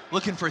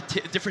looking for a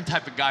different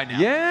type of guy now.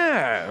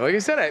 Yeah, like I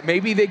said,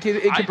 maybe it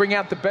could bring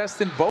out the best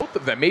in both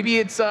of them. Maybe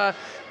it's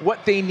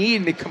what they need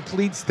and it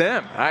completes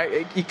them.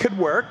 It could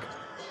work.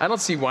 I don't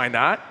see why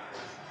not.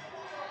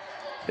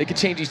 They could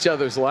change each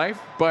other's life.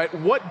 But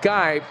what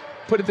guy,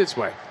 put it this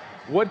way,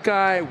 what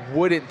guy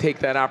wouldn't take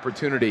that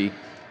opportunity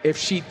if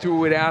she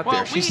threw it out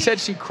there? She said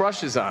she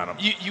crushes on him.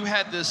 You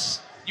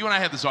and I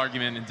had this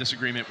argument and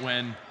disagreement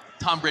when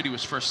Tom Brady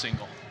was first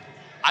single.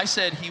 I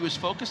said he was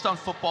focused on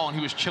football and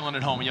he was chilling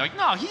at home. And you're like,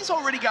 no, he's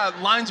already got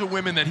lines of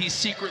women that he's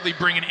secretly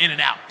bringing in and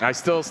out. I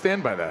still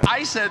stand by that.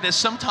 I said there's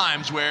some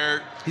times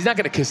where... He's not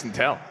going to kiss and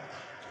tell.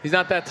 He's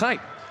not that type.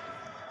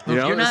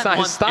 It's not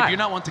his style. If you're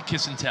not one to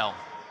kiss and tell,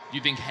 do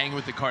you think hanging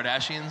with the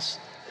Kardashians?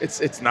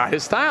 It's not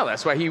his style.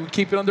 That's why he would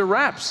keep it under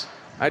wraps.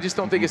 I just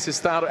don't think it's his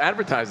style to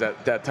advertise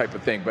that type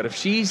of thing. But if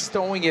she's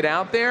throwing it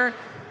out there,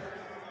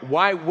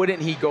 why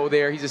wouldn't he go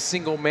there? He's a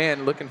single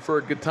man looking for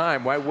a good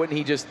time. Why wouldn't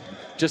he just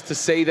to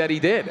say that he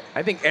did?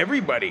 I think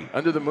everybody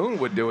under the moon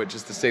would do it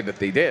just to say that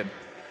they did.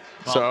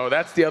 So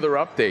that's the other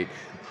update.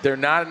 They're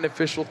not an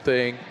official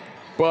thing,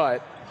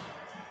 but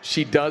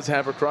she does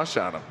have a crush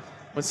on him.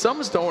 When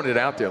someone's throwing it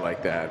out there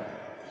like that,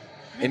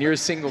 and you're a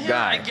single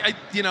guy.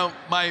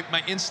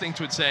 My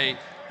instinct would say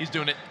he's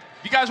doing it.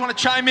 If you guys want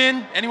to chime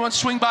in, anyone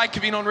swing by,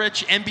 Covino and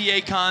Rich,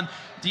 NBA Con,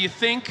 do you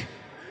think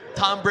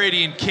Tom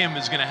Brady and Kim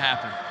is going to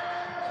happen?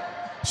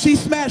 She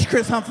smashed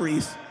Chris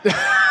Humphries.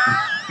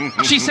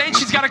 She's saying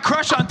she's got a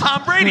crush on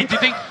Tom Brady. Do you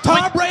think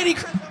Tom Brady?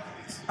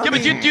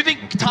 But do you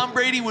think Tom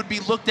Brady would be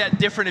looked at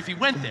different if he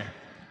went there?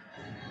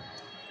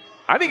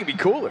 I think it'd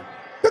be cooler.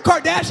 The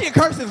Kardashian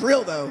curse is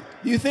real, though.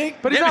 Do you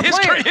think? But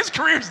his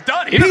career's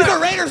done. He's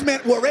a Raiders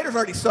man. Well, Raiders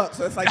already suck,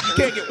 so it's like you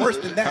can't get worse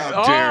than that.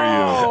 How dare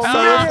you?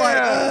 So it's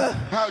like,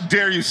 how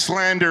dare you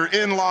slander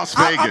in Las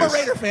Vegas? I'm a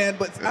Raider fan,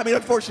 but I mean,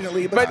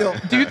 unfortunately, but still.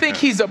 Do you think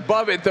he's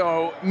above it,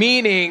 though?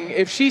 Meaning,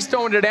 if she's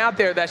throwing it out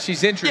there that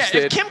she's interested.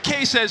 Yeah, if Kim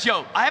K says,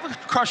 yo, I have a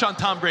crush on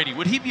Tom Brady,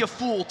 would he be a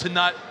fool to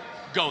not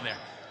go there?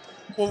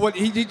 Well,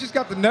 he just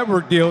got the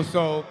network deal,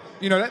 so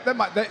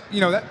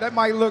that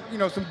might look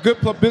some good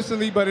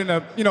publicity, but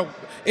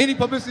any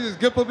publicity is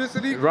good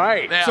publicity,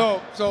 right? Yeah.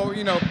 So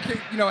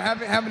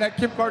having that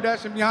Kim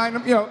Kardashian behind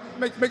him,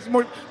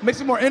 makes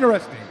it more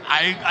interesting.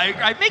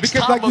 I think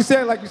because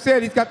like you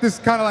said, he's got this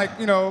kind of like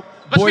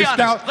Boy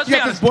Scout. He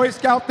got this Boy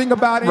Scout thing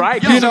about him,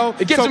 right?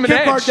 It gives him an Kim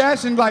edge.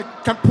 Kardashian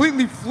like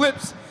completely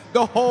flips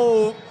the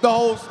whole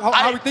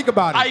how we think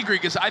about it. I agree,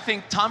 because I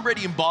think Tom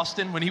Brady in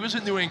Boston when he was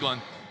in New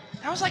England.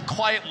 That was like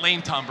quiet,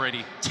 lame Tom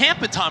Brady.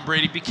 Tampa Tom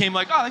Brady became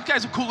like, oh, that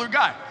guy's a cooler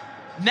guy.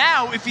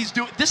 Now, if he's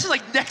doing, this is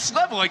like next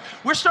level. Like,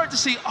 we're starting to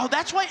see, oh,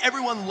 that's why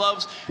everyone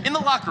loves, in the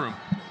locker room,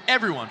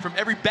 everyone from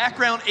every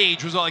background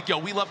age was all like, yo,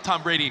 we love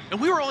Tom Brady.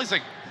 And we were always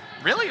like,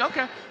 really?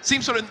 Okay.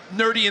 Seems sort of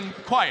nerdy and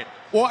quiet.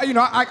 Well,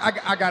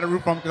 I got to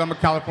root for him because I'm a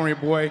California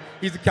boy.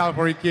 He's a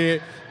California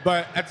kid.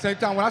 But at the same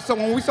time,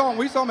 when we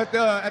saw him at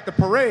the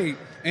parade,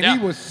 and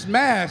he was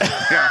smashed.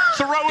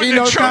 Throwing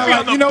the trophy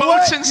on the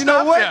boats and stuff. You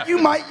know what? Yeah.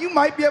 You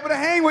might be able to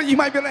hang with. You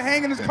might be able to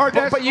hang in this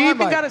Kardashian. But you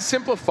even got to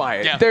simplify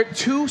it. Yeah. They're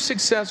two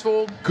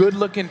successful,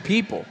 good-looking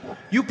people.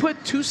 You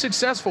put two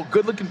successful,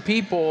 good-looking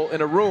people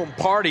in a room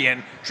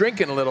partying,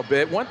 drinking a little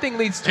bit. One thing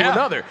leads to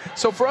another.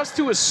 So for us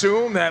to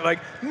assume that, like,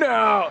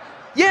 no,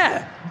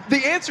 Yeah,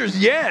 the answer is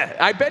yeah.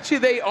 I bet you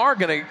they are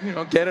gonna,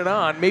 get it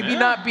on. Maybe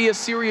not be a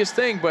serious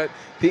thing, but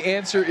the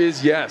answer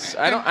is yes.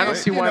 I don't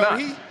see why not.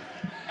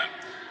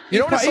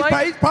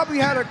 He's probably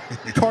had a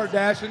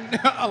Kardashian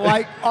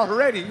alike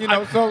already,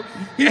 so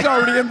he's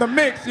already in the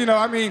mix. You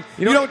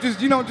don't just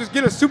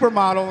get a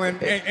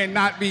supermodel and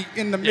not be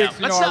in the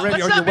mix,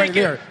 already on your way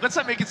there. Let's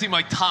not make it seem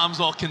like Tom's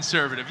all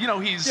conservative.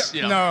 He's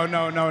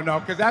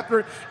No. Because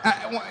after,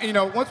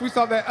 once we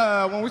saw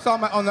that, when we saw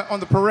him on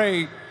the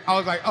parade, I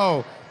was like,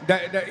 oh. He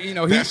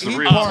parties.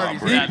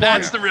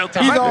 That's the real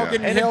Tom. He's all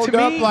getting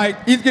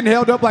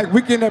held up like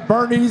Weekend at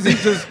Bernie's.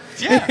 He's just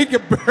he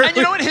can barely. And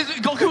you know what?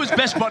 Who his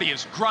best buddy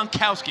is?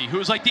 Gronkowski, who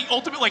is like the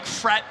ultimate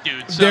frat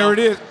dude. So, there it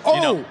is.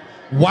 Oh,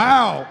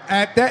 wow!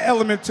 Add that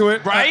element to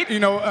it, right?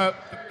 A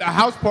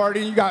house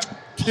party. You got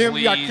Kim.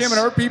 You got Kim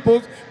and her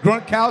peoples.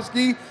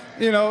 Gronkowski.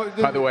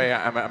 By the way,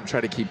 I'm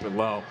trying to keep it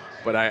low.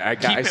 But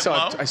I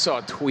saw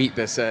a tweet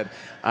that said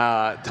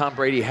Tom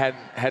Brady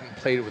hadn't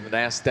played with an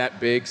ass that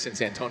big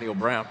since Antonio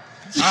Brown.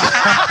 I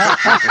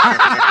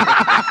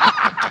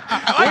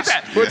like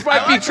that. Which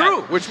might be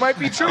true. Which might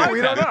be true. We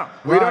don't know.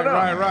 We don't know.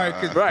 Right.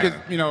 Because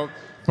that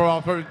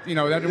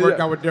didn't work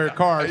out with Derek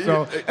Carr.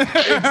 So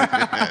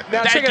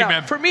now check it out.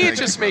 man. For me, it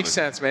just makes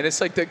sense, man. It's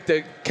like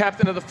the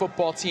captain of the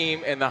football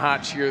team and the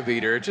hot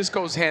cheerleader. It just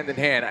goes hand in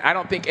hand. I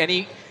don't think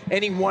any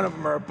one of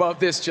them are above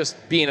this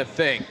just being a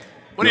thing.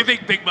 What do you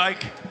think, Big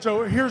Mike?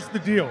 So here's the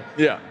deal.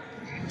 Yeah.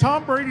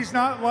 Tom Brady's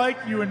not like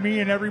you and me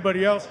and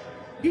everybody else.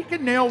 He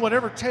can nail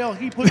whatever tail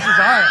he puts his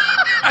eye on.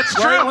 That's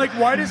right? true. Like,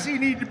 why does he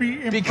need to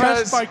be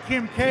impressed by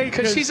Kim K?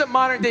 Because she's a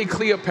modern day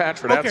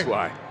Cleopatra. That's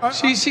why.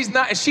 She's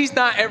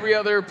not every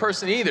other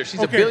person either.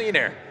 She's a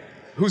billionaire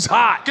who's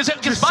hot.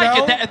 Because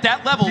Mike, at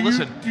that level,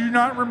 listen. Do you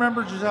not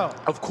remember Giselle?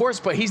 Of course,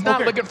 but he's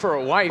not looking for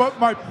a wife. But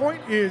my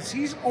point is,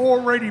 he's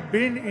already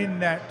been in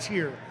that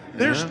tier.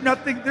 There's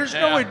nothing. There's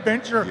no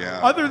adventure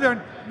other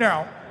than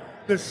now.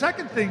 The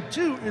second thing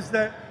too is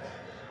that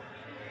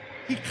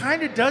he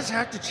kind of does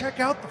have to check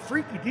out the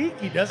freaky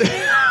deaky, doesn't he?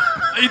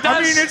 He does.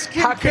 I mean, it's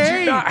Kim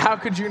K. How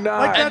could you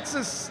not? Like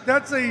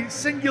that's a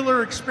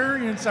singular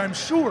experience, I'm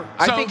sure.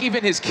 I think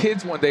even his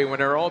kids one day when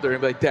they're older, they'll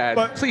be like, Dad,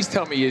 please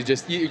tell me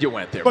you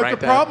went there, but right?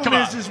 But the problem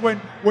is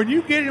when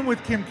you get in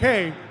with Kim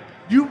K,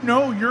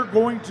 you're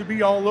going to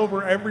be all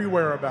over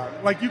everywhere about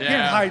it. Like, you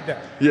can't hide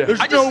that. Yeah.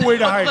 There's no way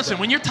to hide Listen, that.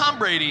 when you're Tom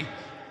Brady,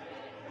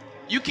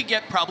 you could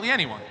get probably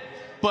anyone.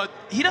 But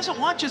he doesn't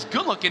want just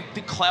good looking.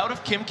 The cloud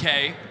of Kim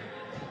K,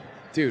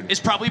 dude, is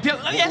probably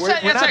appealing. Ask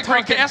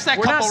that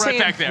couple right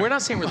back there. We're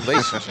not saying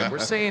relationship. We're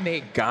saying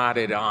they got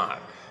it on.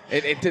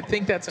 And to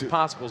think that's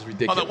impossible is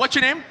ridiculous. Hold on, what's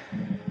your name?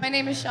 My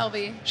name is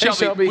Shelby.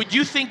 Shelby, would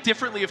you think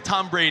differently of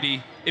Tom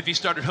Brady if he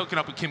started hooking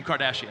up with Kim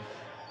Kardashian?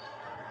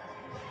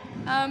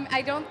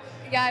 I don't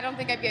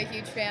think I'd be a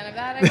huge fan of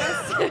that, I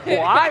guess.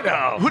 Why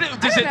though?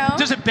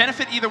 Does it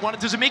benefit either one?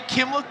 Does it make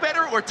Kim look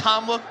better or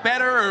Tom look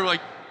better or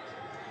like?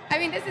 I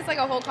mean, this is like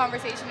a whole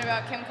conversation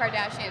about Kim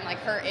Kardashian, like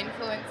her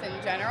influence in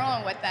general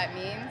and what that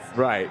means.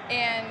 Right.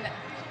 And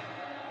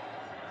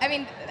I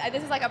mean,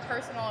 this is like a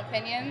personal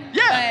opinion.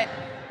 Yeah. But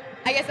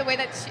I guess the way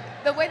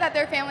that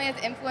their family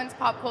has influenced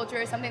pop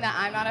culture is something that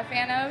I'm not a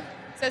fan of.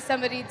 So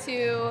somebody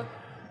to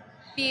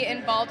be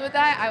involved with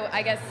that,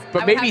 I guess.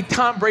 But maybe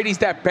Tom Brady's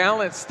that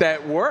balance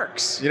that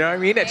works. You know what I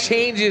mean? That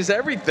changes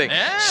everything.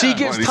 Yeah. She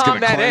gives Tom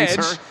that edge.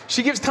 Her?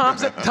 She gives Tom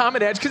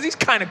an edge because he's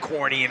kind of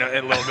corny in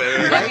a little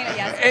bit, right? I mean,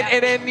 yes,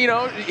 and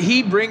then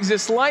he brings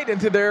this light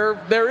into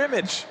their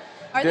image.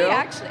 Are they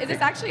actually? Is this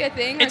actually a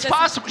thing? It's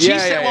possible. She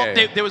said,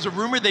 yeah. There was a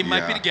rumor they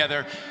might be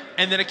together,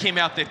 and then it came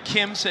out that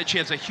Kim said she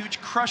has a huge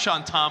crush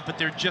on Tom, but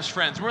they're just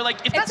friends. We're like,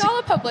 it's all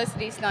a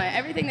publicity stunt.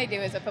 Everything they do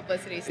is a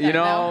publicity stunt. You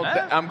know,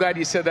 I'm glad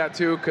you said that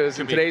too, because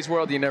in today's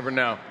world, you never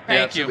know. You're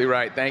absolutely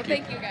right. Thank you.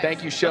 Thank you, guys.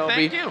 Thank you,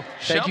 Shelby.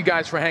 Thank you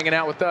guys for hanging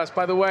out with us.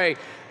 By the way,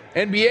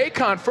 NBA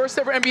Con, first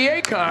ever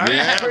NBA Con.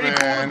 Yeah, Pretty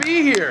cool to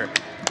be here.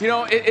 You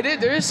know,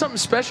 there is something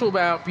special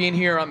about being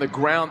here on the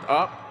ground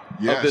up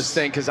of this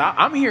thing, because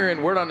I'm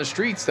hearing word on the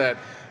streets that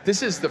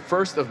this is the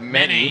first of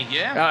many.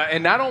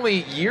 And not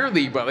only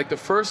yearly, but like the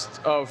first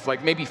of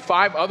like maybe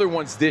 5 other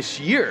ones this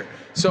year.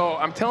 So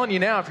I'm telling you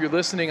now, if you're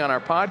listening on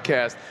our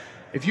podcast,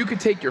 if you could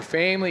take your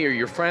family or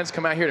your friends,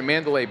 come out here to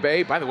Mandalay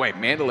Bay. By the way,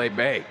 Mandalay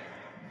Bay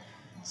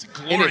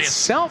in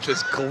itself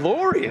is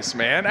glorious,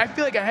 man. I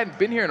feel like I hadn't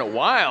been here in a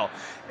while.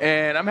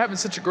 And I'm having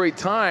such a great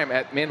time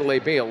at Mandalay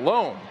Bay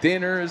alone.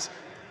 Dinners,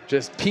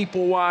 just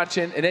people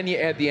watching, and then you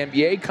add the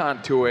NBA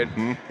Con to it.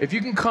 Mm-hmm. If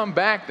you can come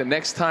back the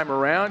next time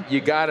around,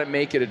 you got to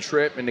make it a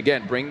trip. And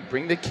again,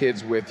 bring the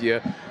kids with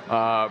you,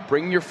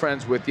 bring your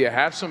friends with you,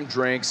 have some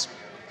drinks.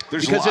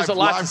 There's a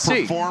lot to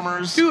see.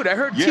 Performers. Dude, I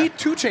heard 2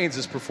 Chainz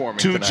is performing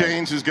 2 tonight.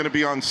 Chainz is going to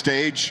be on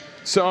stage.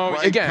 So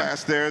again,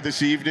 past there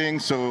this evening.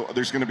 So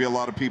there's going to be a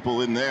lot of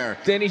people in there.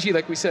 Danny G,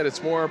 like we said,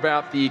 it's more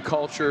about the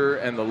culture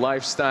and the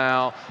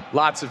lifestyle.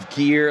 Lots of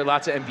gear,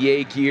 lots of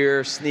NBA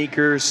gear,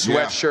 sneakers,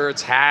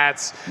 sweatshirts,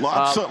 hats.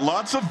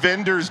 Lots of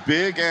vendors,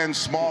 big and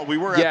small. We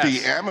were at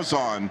the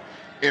Amazon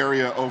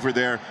area over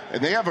there,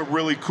 and they have a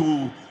really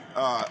cool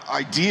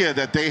idea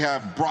that they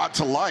have brought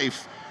to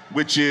life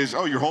which is,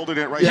 you're holding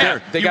it right there.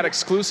 there. They got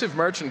exclusive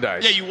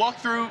merchandise. Yeah, you walk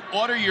through,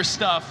 order your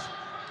stuff,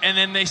 and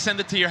then they send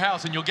it to your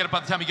house, and you'll get it by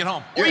the time you get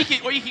home. Or you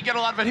can get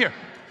a lot of it here,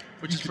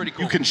 which is pretty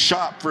cool. You can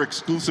shop for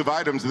exclusive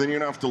items, and then you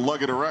don't have to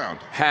lug it around.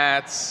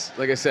 Hats,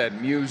 like I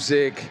said,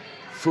 music,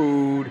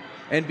 food,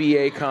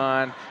 NBA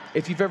Con.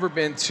 If you've ever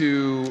been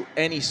to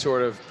any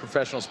sort of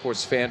professional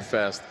sports fan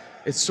fest,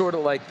 it's sort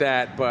of like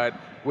that, but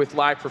with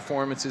live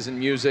performances and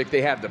music.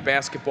 They have the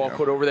basketball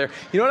court over there.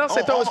 You know what else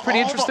I thought was pretty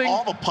interesting?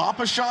 All the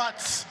Papa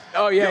shots.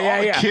 Oh, yeah.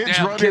 All the kids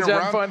running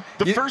around. Fun.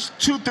 The first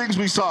two things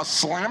we saw,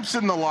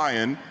 Slamson the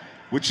Lion,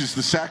 which is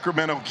the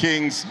Sacramento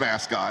Kings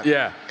mascot.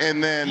 Yeah.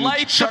 And then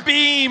Light the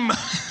beam.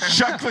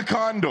 Chuck the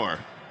Condor.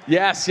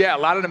 Yes, a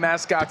lot of the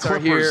mascots are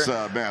here.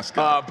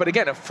 Mascot. But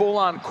again, a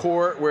full-on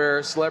court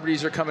where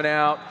celebrities are coming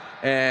out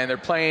and they're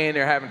playing,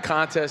 they're having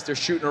contests, they're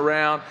shooting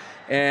around.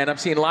 And I'm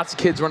seeing lots of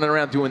kids running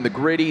around doing the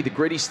gritty. The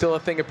gritty's still a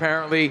thing,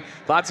 apparently.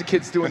 Lots of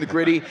kids doing the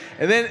gritty.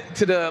 And then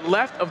to the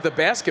left of the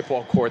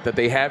basketball court that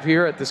they have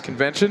here at this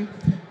convention,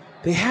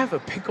 they have a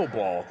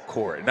pickleball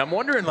court. And I'm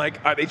wondering,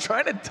 are they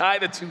trying to tie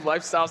the two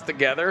lifestyles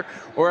together?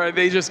 Or are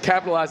they just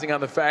capitalizing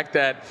on the fact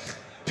that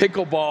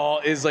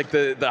pickleball is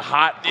the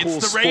hot, cool it's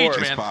the sport?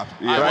 Rage, man.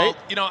 Right?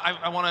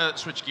 I want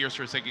to switch gears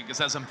for a second because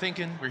as I'm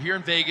thinking, we're here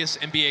in Vegas,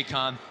 NBA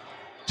Con.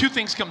 Two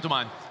things come to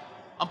mind.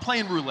 I'm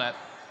playing roulette.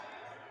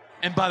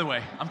 And by the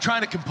way, I'm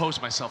trying to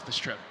compose myself this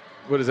trip.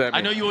 What does that mean?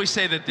 I know you always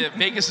say that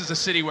Vegas is a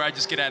city where I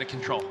just get out of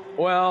control.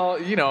 Well,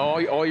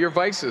 all your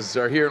vices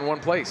are here in one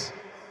place.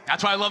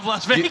 That's why I love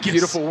Las Vegas.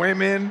 Beautiful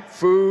women,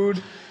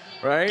 food,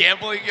 right?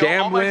 Gambling,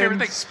 all my favorite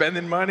things.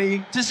 Spending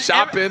money,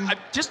 shopping.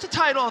 Just to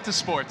tie it all into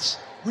sports,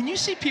 when you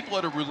see people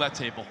at a roulette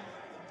table,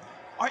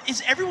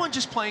 is everyone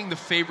just playing the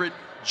favorite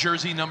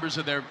jersey numbers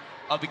of the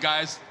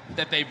guys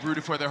that they've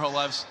rooted for their whole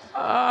lives?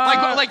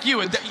 Like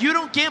you. You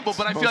don't gamble,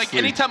 but I feel like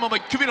anytime I'm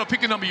like, Covino,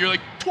 pick a number, you're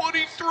like,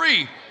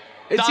 23.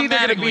 It's either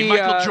going to be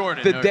Michael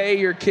Jordan, the day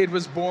your kid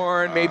was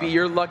born, maybe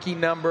your lucky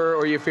number,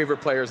 or your favorite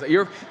player's.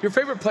 Your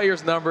favorite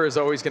player's number is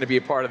always going to be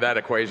a part of that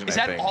equation,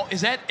 I think. Is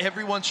that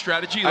everyone's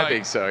strategy? I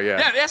think so, yeah.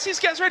 Yeah, ask these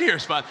guys right here,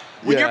 Spot.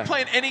 When you're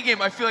playing any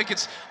game, I feel like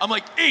I'm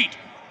like, 8.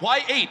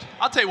 Why 8?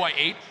 I'll tell you why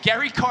 8.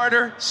 Gary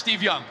Carter,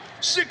 Steve Young.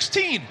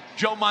 16,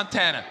 Joe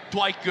Montana,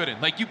 Dwight Gooden.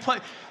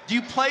 Do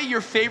you play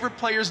your favorite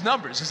players'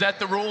 numbers? Is that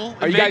the rule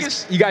in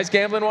Vegas? You guys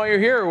gambling while you're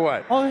here or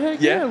what? Oh,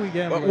 heck yeah, we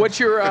gamble. What's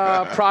your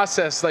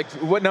process?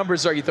 What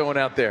numbers are you throwing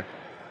out there?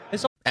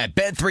 At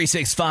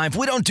Bet365,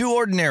 we don't do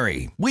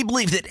ordinary. We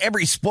believe that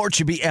every sport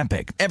should be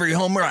epic. Every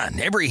home run,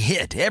 every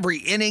hit, every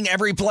inning,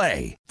 every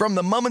play. From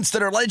the moments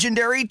that are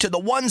legendary to the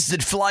ones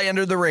that fly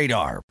under the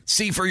radar.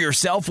 See for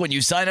yourself when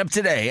you sign up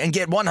today and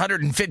get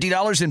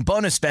 $150 in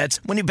bonus bets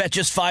when you bet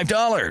just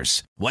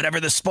 $5. Whatever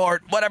the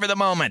sport, whatever the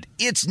moment,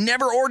 it's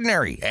never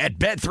ordinary at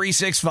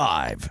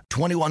Bet365.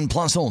 21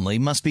 plus only.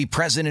 Must be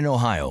present in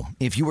Ohio.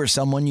 If you or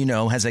someone you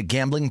know has a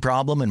gambling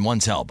problem and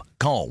wants help,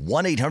 call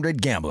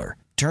 1-800-GAMBLER.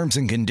 Terms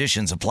and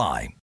conditions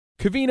apply.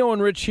 Covino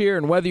and Rich here,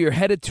 and whether you're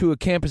headed to a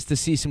campus to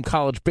see some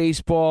college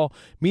baseball,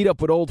 meet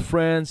up with old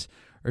friends,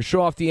 or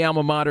show off the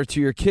alma mater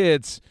to your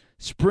kids,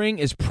 spring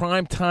is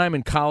prime time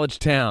in college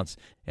towns.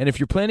 And if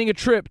you're planning a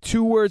trip,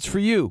 2 words for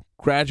you: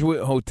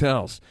 Graduate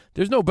Hotels.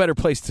 There's no better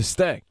place to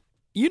stay.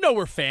 You know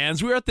we're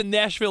fans. We were at the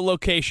Nashville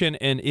location,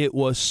 and it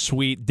was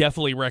sweet.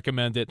 Definitely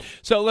recommend it.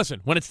 So listen,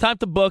 when it's time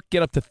to book,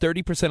 get up to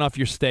 30% off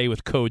your stay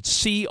with code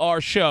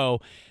CRSHOW.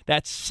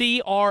 That's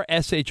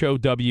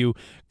CRSHOW.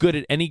 Good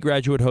at any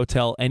Graduate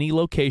Hotel, any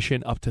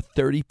location, up to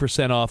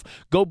 30% off.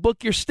 Go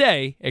book your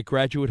stay at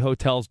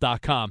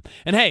graduatehotels.com.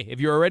 And hey, if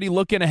you're already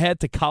looking ahead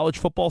to college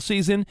football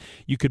season,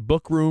 you could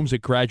book rooms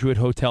at Graduate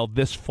Hotel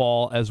this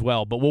fall as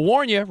well. But we'll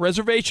warn you,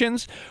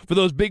 reservations for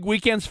those big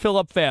weekends fill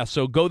up fast,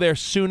 so go there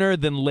sooner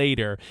than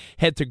later.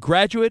 Head to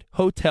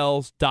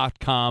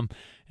graduatehotels.com.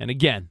 And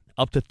again,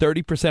 up to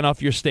 30%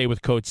 off your stay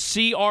with code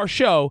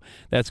CRSHOW.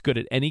 That's good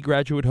at any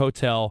Graduate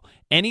Hotel,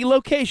 any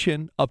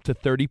location, up to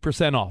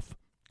 30% off.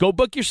 Go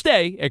book your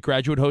stay at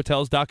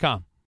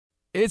graduatehotels.com.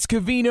 It's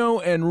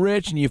Covino and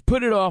Rich, and you've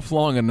put it off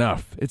long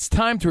enough. It's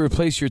time to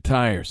replace your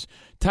tires.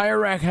 Tire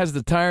Rack has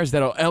the tires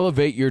that'll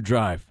elevate your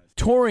drive.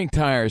 Touring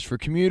tires for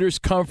commuters'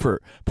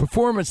 comfort,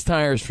 performance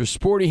tires for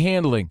sporty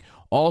handling,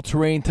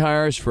 all-terrain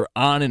tires for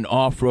on- and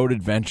off-road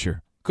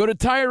adventure. Go to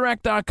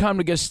TireRack.com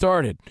to get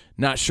started.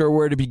 Not sure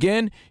where to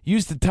begin?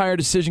 Use the Tire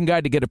Decision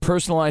Guide to get a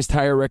personalized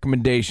tire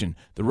recommendation.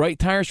 The right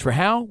tires for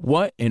how,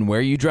 what, and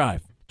where you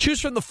drive. Choose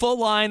from the full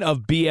line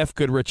of BF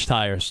Goodrich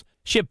tires.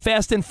 Ship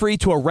fast and free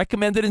to a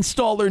recommended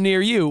installer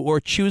near you, or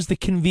choose the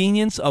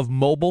convenience of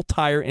mobile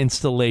tire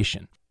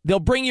installation. They'll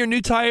bring your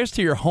new tires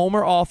to your home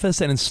or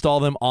office and install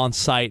them on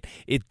site.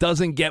 It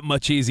doesn't get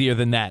much easier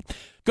than that.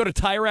 Go to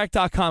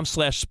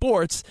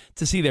TireRack.com/sports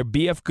to see their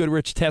BF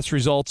Goodrich test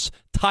results,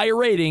 tire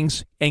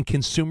ratings, and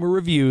consumer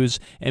reviews,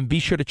 and be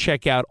sure to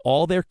check out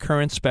all their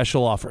current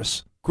special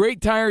offers.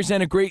 Great tires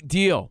and a great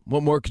deal.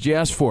 What more could you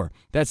ask for?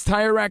 That's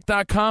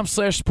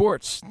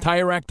TireRack.com/sports.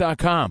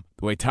 TireRack.com,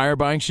 the way tire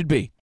buying should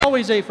be.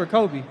 Always A for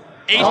Kobe.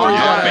 8 for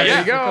yeah, Kobe. there Yeah.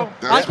 you go.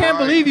 I can't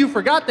believe you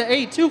forgot the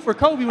 8 too for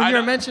Kobe when you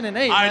were mentioning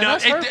 8. I man. know.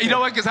 That's hurtful. You know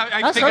what? Because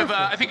I That's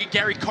think of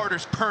Gary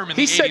Carter's perm in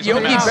He the 80s. said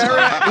Yogi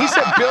Berra. He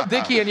said Bill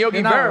Dickey and Yogi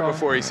You're not Berra wrong.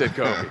 before he said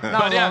Kobe.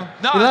 But yeah,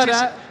 no, You I know was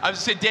just, that? I was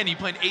saying, Danny, you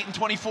playing 8 and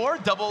 24,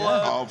 double.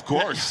 Of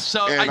course.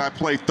 So and I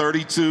played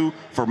 32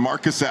 for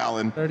Marcus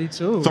Allen.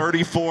 32.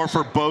 34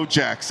 for Bo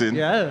Jackson.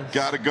 Yes.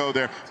 Got to go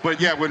there. But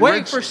yeah, when Wait,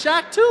 Rich, for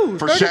Shaq too.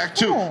 for 34. Shaq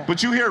too.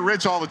 But you hear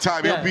Rich all the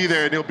time. He'll be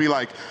there and he'll be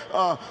like,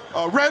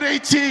 Red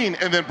 18,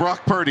 and then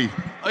Brock Purdy.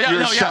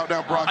 You're shouting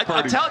out Brock Purdy.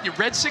 I'm telling you,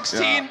 Red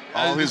 16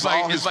 all his, is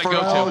my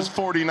go-to. all his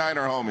 49er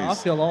homies. I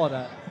feel all of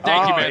that.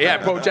 Thank you, man.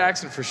 Yeah, Bo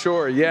Jackson for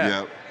sure.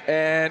 Yeah. Yep.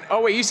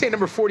 And wait, you say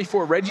number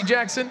 44, Reggie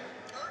Jackson?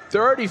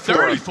 34.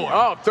 34.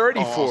 Oh,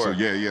 34. Oh, also,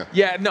 yeah.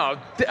 Yeah, no.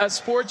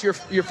 Sports, your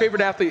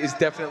favorite athlete is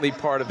definitely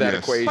part of that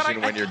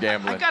equation when you're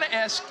gambling. I got to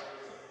ask.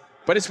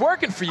 But it's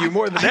working for you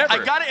more than ever.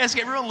 I got to ask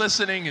everyone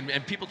listening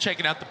and people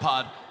checking out the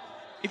pod,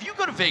 if you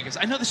go to Vegas,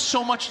 I know there's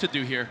so much to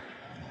do here,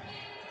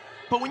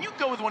 but when you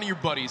go with one of your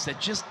buddies that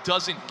just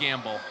doesn't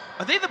gamble,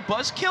 are they the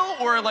buzzkill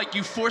or like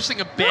you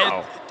forcing a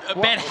bad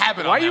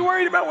habit on Why are them? you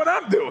worried about what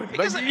I'm doing?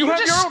 Because you have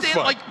your own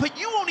fun. But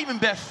you won't even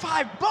bet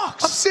 $5. I'm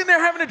sitting there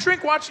having a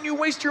drink watching you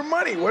waste your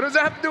money. What does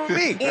that have to do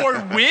with me? Or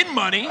win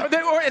money. And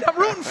I'm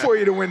rooting for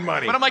you to win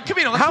money. But I'm like,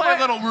 Covino, let's play a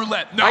little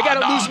roulette. No, I got to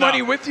no, lose no.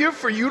 money with you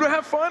for you to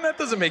have fun? That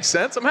doesn't make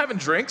sense. I'm having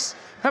drinks,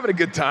 having a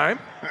good time.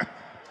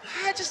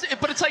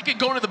 But it's like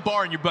going to the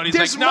bar and your buddy's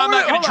There's like, no, I'm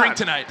not going hold to drink on.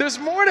 tonight. There's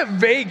more to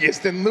Vegas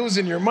than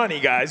losing your money,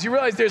 guys. You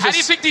realize How do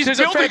you think these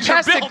buildings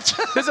are built?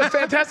 There's a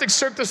fantastic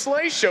Cirque du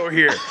Soleil show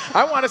here.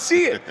 I want to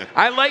see it.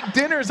 I like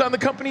dinners on the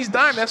company's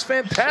dime. That's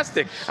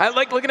fantastic. I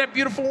like looking at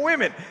beautiful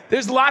women.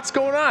 There's lots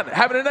going on.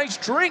 Having a nice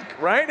drink,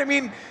 right? I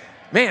mean,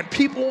 man,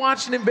 people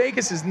watching in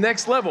Vegas is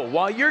next level.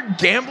 While you're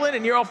gambling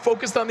and you're all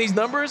focused on these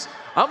numbers,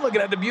 I'm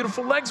looking at the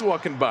beautiful legs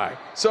walking by.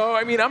 So,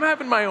 I mean, I'm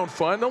having my own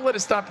fun. Don't let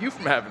it stop you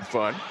from having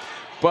fun.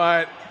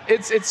 But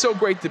it's so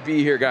great to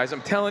be here, guys.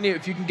 I'm telling you,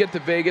 if you can get to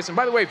Vegas, and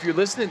by the way, if you're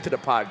listening to the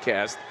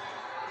podcast,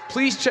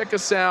 please check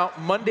us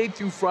out Monday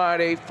through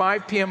Friday,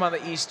 5 p.m. on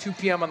the East, 2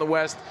 p.m. on the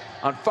West,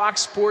 on Fox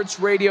Sports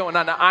Radio and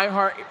on the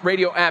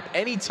iHeartRadio app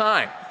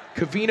anytime.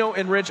 Covino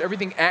and Rich,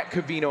 everything at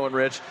Covino and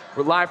Rich.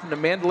 We're live from the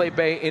Mandalay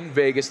Bay in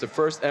Vegas, the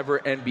first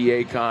ever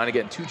NBA Con.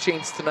 Again, 2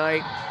 Chainz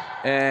tonight.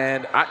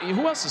 And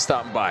who else is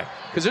stopping by?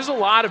 Because there's a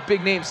lot of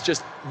big names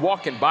just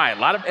walking by. A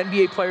lot of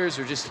NBA players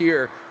are just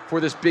here for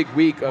this big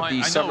week of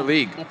the Summer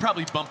League. We'll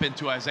probably bump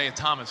into Isaiah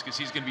Thomas because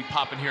he's going to be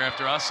popping here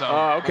after us. So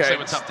okay. we'll say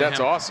what's up to That's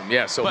him. awesome.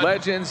 Yeah, so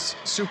legends,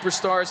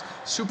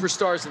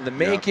 superstars in the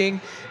making.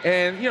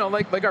 And,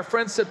 like our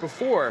friend said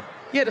before,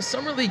 the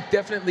Summer League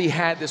definitely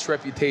had this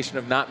reputation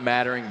of not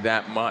mattering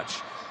that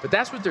much. But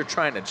that's what they're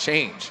trying to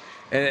change.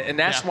 And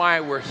that's why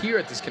we're here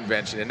at this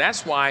convention. And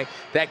that's why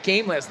that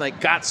game last night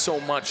got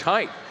so much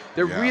hype.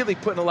 They're really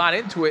putting a lot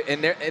into it.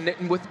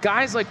 And with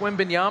guys like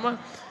Wembanyama,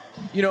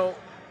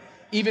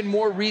 even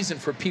more reason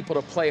for people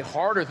to play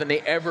harder than they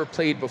ever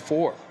played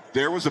before.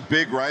 There was a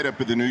big write-up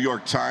in the New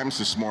York Times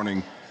this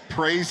morning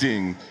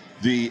praising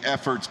the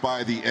efforts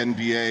by the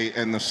NBA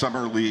and the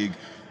Summer League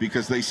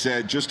because they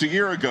said just a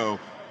year ago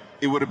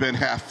it would have been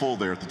half full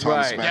there at the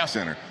Thomas Mack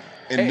Center.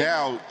 And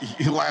now,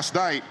 last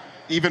night,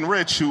 even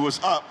Rich, who was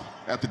up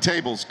at the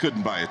tables,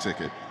 couldn't buy a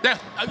ticket. Yeah,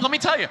 let me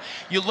tell you,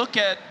 you look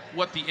at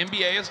what the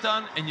NBA has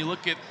done and you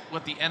look at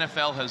what the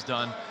NFL has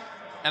done,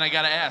 and I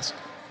got to ask,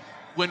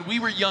 when we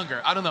were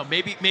younger, I don't know,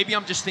 maybe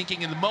I'm just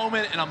thinking in the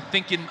moment and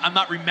I'm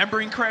not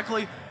remembering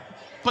correctly,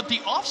 but the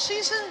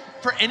offseason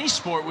for any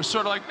sport was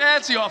sort of like,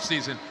 it's the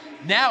offseason.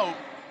 Now,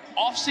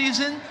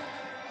 offseason,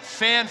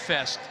 fan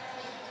fest,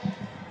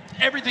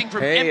 everything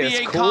from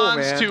NBA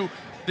cons to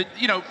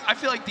I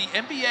feel like the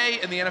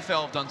NBA and the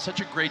NFL have done such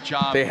a great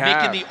job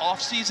making the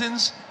off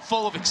seasons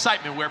full of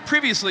excitement, where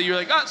previously you're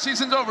like,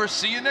 season's over,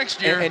 see you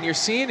next year. And you're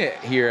seeing it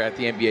here at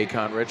the NBA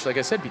Con, Rich, like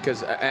I said,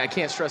 because I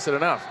can't stress it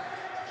enough.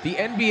 The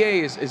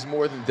NBA is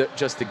more than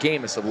just a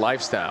game, it's a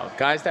lifestyle.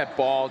 Guys that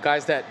ball,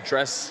 guys that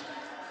dress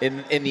in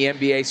the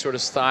NBA sort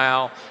of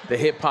style, the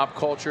hip-hop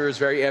culture is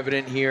very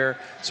evident here.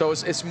 So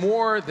it's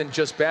more than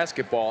just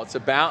basketball, it's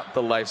about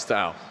the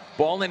lifestyle.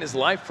 Balling is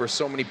life for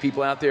so many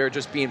people out there,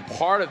 just being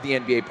part of the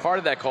NBA, part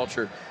of that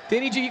culture.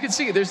 Danny G, you can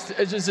see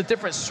there's a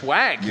different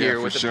swag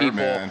here with the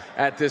people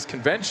at this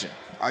convention.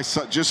 I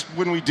saw, just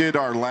when we did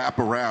our lap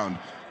around,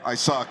 I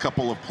saw a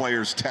couple of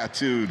players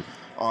tattooed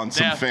on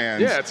some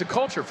fans. Yeah, it's a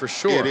culture for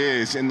sure. It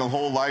is, and the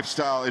whole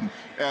lifestyle. And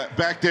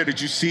back there,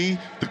 did you see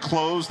the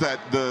clothes that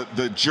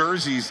the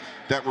jerseys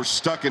that were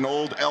stuck in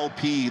old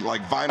LP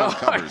like vinyl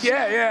covers?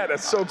 Yeah,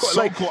 that's so cool.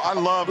 So cool. I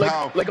love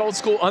how like old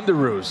school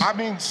underoos. I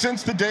mean,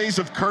 since the days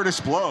of Curtis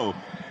Blow,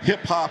 hip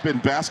hop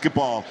and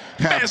basketball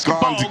have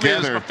gone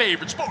together. Is my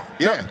favorite sport.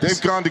 Yeah,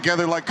 they've gone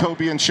together like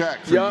Kobe and Shaq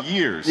for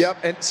years. Yep.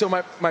 And so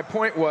my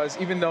point was,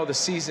 even though the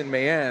season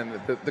may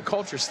end, the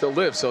culture still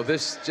lives. So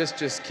this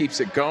just keeps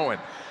it going.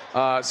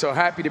 So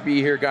happy to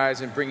be here,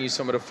 guys, and bring you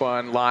some of the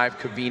fun live,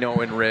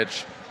 Covino and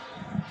Rich,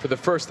 for the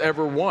first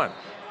ever one.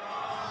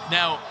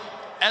 Now,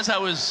 as I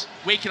was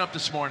waking up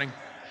this morning,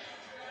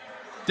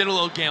 did a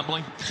little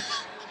gambling.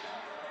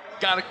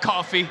 got a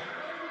coffee,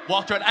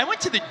 walked around. I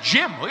went to the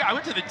gym. I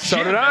went to the gym.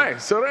 So did I.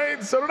 So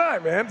did I,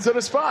 man. So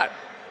did Spot.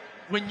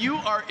 When you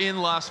are in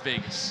Las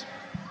Vegas,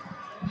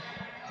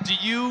 do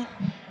you...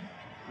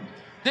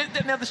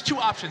 Now, there's two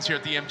options here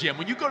at the MGM.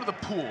 When you go to the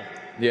pool,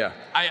 yeah,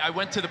 I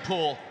went to the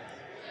pool.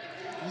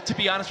 To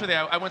be honest with you,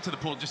 I went to the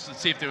pool just to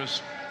see if there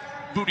was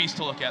booties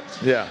to look at.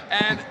 Yeah.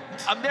 And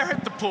I'm there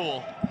at the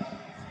pool,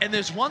 and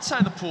there's one side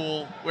of the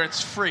pool where it's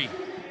free.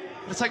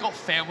 It's like all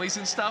families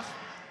and stuff.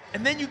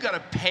 And then you got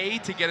to pay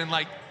to get in,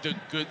 like, the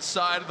good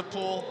side of the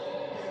pool.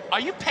 Are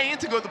you paying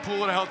to go to the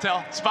pool at a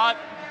hotel? Spot?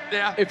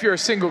 Yeah. If you're a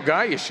single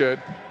guy, you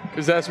should,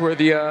 because that's where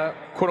the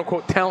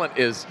quote-unquote talent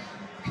is.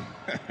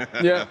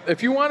 Yeah,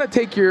 if you want to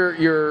take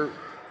your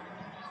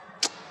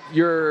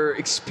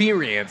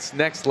experience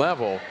next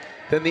level,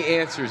 then the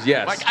answer is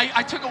yes. Like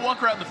I took a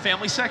walk around the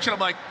family section. I'm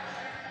like,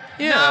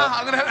 yeah,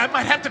 I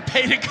might have to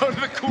pay to go to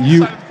the cool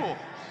side of the pool.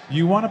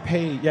 You want to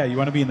pay? Yeah, you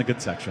want to be in the good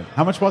section.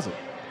 How much was it?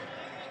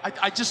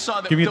 I just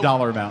saw that. Give me a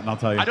dollar amount, and I'll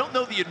tell you. I don't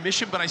know the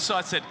admission, but I saw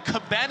it said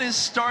cabanas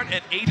start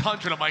at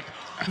 $800. I'm like,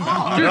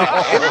 dude,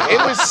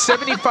 it was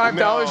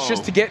 $75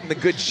 just to get in the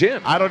good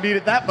gym. I don't need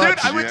it that much. Dude,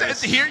 I went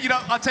to here. You know,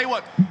 I'll tell you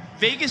what.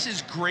 Vegas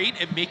is great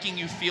at making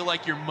you feel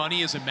like your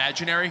money is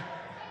imaginary.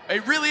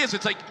 It really is.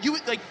 It's like you're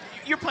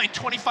playing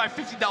 $25,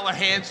 $50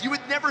 hands. You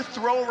would never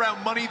throw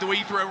around money the way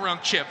you throw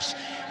around chips.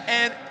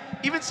 And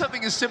even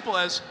something as simple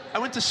as I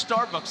went to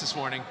Starbucks this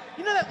morning.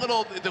 You know that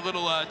little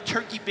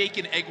turkey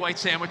bacon egg white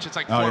sandwich? It's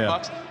like $4.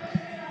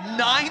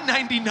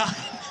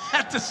 $9.99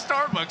 at the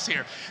Starbucks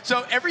here.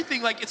 So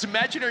everything, like, it's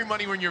imaginary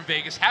money when you're in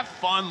Vegas. Have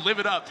fun, live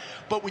it up.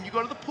 But when you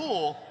go to the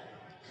pool,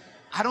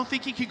 I don't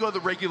think you can go to the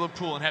regular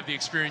pool and have the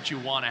experience you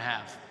want to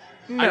have.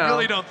 No. I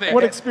really don't think.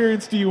 What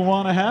experience do you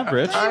want to have,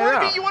 Rich?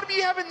 You want to be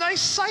having nice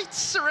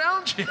sights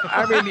around you.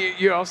 I mean,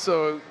 you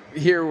also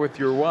here with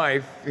your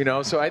wife, you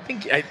know, so I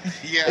think it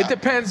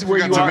depends where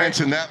you are. Forgot to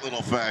mention that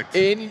little fact.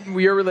 In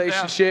your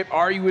relationship,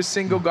 are you a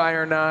single guy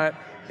or not?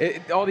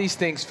 All these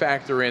things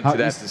factor into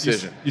that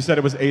decision. You said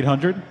it was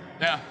 $800?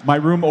 Yeah. My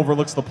room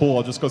overlooks the pool.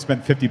 I'll just go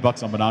spend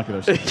 $50 on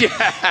binoculars. Yeah.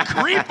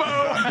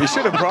 Creepo! You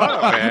should have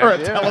brought them, man. Or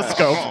a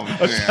telescope.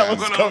 A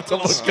telescope to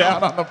look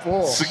down on the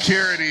pool.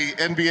 Security,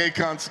 NBA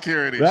Con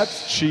security.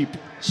 That's cheap.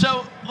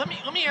 So let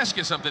me ask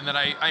you something that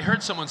I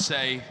heard someone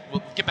say.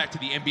 We'll get back to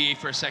the NBA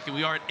for a second.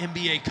 We are at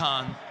NBA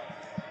Con,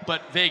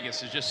 but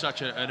Vegas is just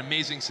such an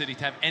amazing city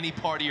to have any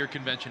party or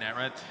convention at,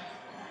 right?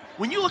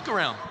 When you look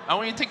around, I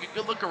want you to take a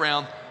good look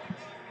around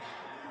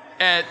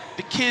at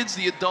the kids,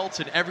 the adults,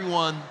 and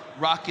everyone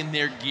rocking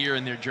their gear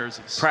and their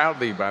jerseys.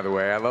 Proudly, by the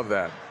way. I love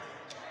that.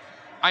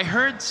 I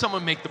heard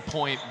someone make the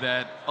point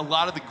that a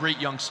lot of the great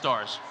young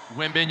stars,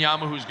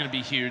 Wembanyama, who's going to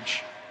be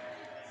huge,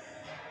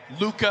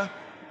 Luka,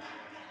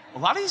 a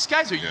lot of these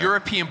guys are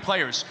European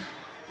players.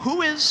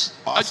 Who is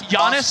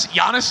Giannis?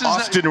 Giannis is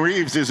Austin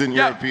Reeves isn't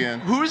European.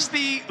 Who's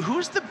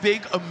the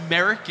big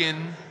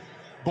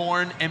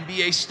American-born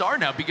NBA star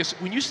now? Because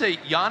when you say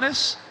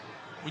Giannis,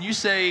 when you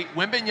say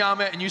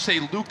Wembanyama and you say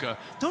Luka,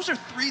 those are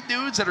three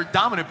dudes that are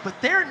dominant, but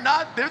they're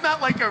not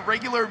like a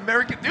regular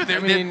American dude.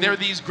 They're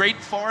these great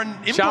foreign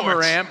imports. Ja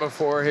Morant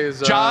before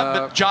his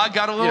Ja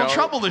got a little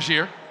trouble this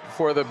year.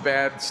 Before the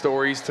bad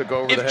stories took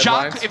over the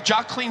headlines. If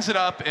Ja cleans it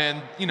up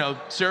and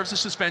serves a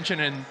suspension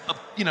and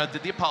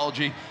did the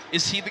apology,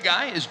 is he the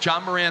guy? Is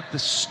Ja Morant the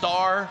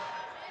star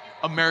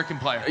American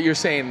player? You're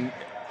saying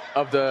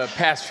of the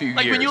past few years.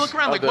 Like when you look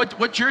around, like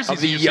what jerseys of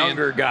the are you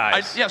younger seeing?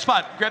 guys.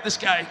 Spot. Grab this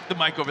guy, the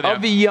mic over there.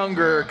 Of the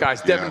younger guys,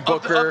 Devin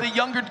Booker. Of the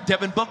younger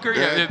Devin Booker.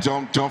 Yeah,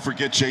 don't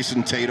forget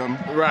Jason Tatum.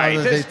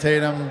 Right.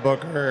 Tatum,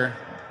 Booker,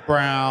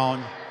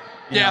 Brown.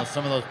 You know,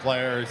 some of those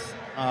players.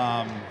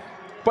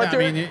 But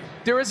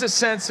there is a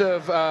sense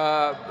of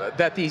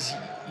that these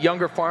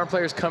younger foreign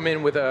players come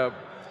in with a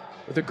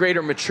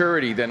greater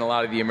maturity than a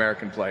lot of the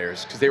American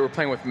players because they were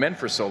playing with men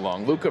for so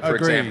long. Luka, for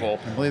example,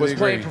 was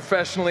playing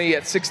professionally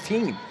at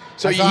 16.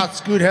 So I saw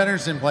Scoot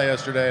Henderson play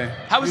yesterday.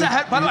 How was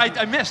that? By the way,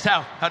 I missed.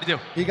 How'd he do?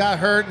 He got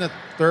hurt in the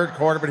third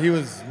quarter, but he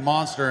was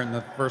monster in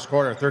the first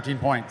quarter, 13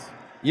 points.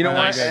 You know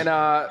what? And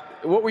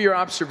what were your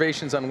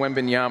observations on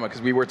Wembanyama?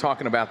 Because we were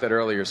talking about that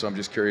earlier, so I'm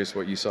just curious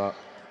what you saw.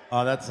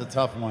 Oh, that's a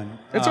tough one.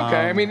 It's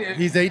okay. I mean,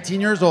 he's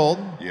 18 years old.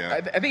 Yeah.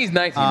 I think he's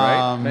 19,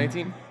 right?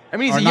 19? I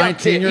mean, he's a young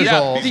 19 kid. years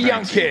old. He's a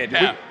young kid.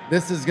 Yeah.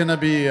 This is going to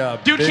be a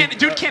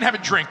dude can't have a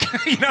drink,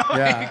 you know?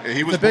 Yeah.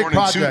 He was born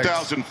in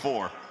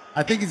 2004.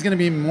 I think he's going to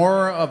be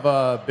more of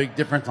a big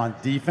difference on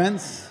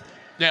defense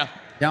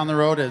down the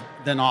road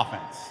than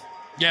offense.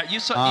 Yeah, you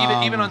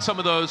saw even on some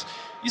of those,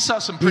 you saw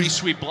some pretty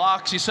sweet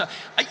blocks. You saw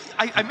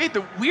I made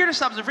the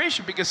weirdest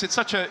observation because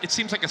it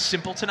seems like a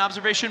simpleton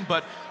observation,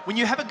 but when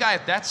you have a guy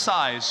at that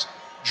size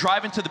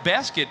drive into the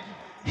basket,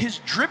 his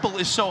dribble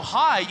is so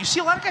high. You see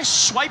a lot of guys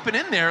swiping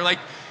in there. Like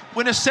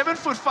when a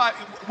 7'5",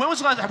 when was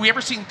the last? Have we ever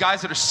seen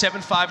guys that are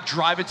 7'5"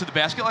 drive into the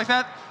basket like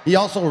that? He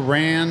also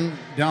ran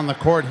down the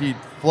court. He'd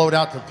float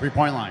out to the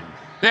three-point line.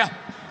 Yeah.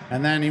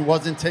 And then he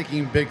wasn't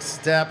taking big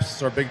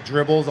steps or big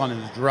dribbles on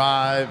his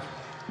drive.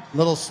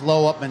 little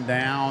slow up and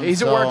down.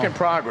 He's a work in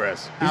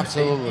progress.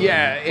 Absolutely.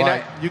 Yeah.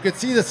 And you could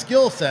see the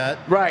skill set.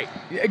 Right.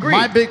 Agreed.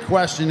 My big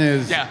question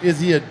is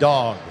he a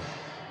dog?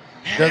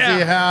 Does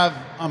he have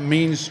a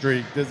mean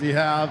streak? Does he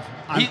have,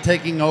 I'm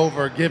taking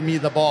over, give me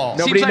the ball?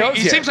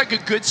 He seems like a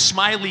good,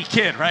 smiley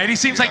kid, right? He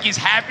seems like he's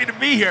happy to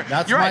be here.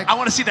 You're right. I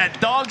want to see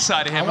that dog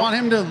side of him. I want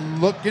him to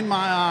look in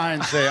my eye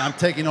and say, I'm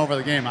taking over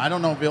the game. I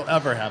don't know if he'll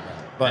ever have that.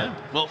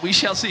 But well, we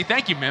shall see.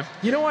 Thank you, man.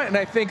 You know what? And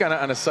I think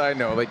on a side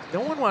note, like,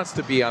 no one wants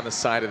to be on the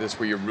side of this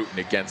where you're rooting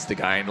against the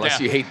guy unless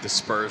you hate the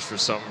Spurs for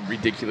some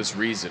ridiculous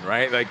reason,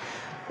 right? Like,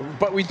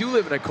 but we do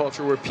live in a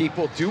culture where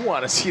people do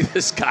want to see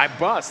this guy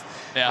bust.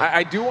 Yeah.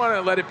 I do want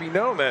to let it be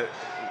known that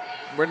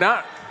we're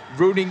not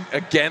rooting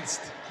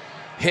against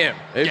him.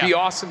 It'd be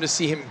awesome to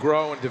see him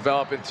grow and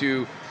develop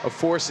into a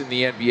force in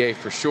the NBA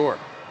for sure.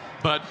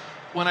 But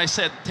when I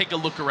said take a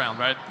look around,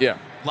 right? Yeah.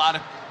 A lot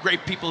of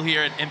great people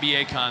here at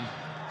NBA Con.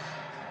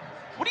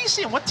 What are you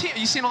seeing? What team? Are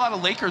you seeing a lot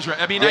of Lakers? Right?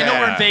 I mean, I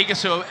know we're in Vegas,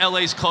 so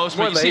LA's close,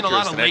 but you've seen a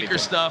lot of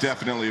Lakers stuff.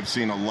 Definitely have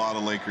seen a lot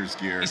of Lakers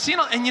gear.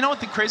 And you know what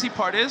the crazy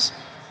part is?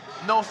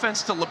 No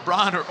offense to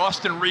LeBron or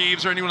Austin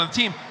Reeves or anyone on the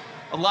team.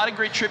 A lot of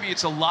great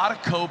tributes, a lot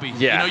of Kobe. Yeah.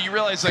 You know, you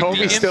realize like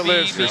Kobe still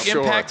lives, the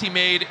impact he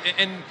made,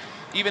 and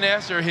even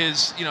after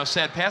his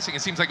sad passing,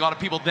 it seems like a lot of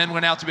people then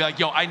went out to be like,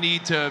 yo, I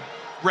need to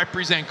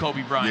represent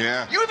Kobe Bryant.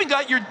 Yeah. You even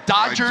got your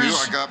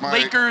Dodgers,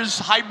 Lakers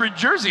hybrid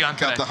jersey on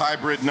today. Got the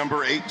hybrid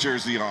number 8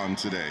 jersey on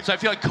today. So I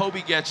feel like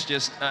Kobe gets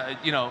just, a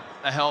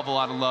hell of a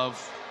lot of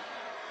love.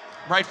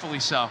 Rightfully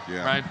so,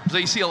 right? So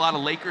you see a lot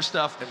of Lakers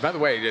stuff. And by the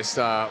way, just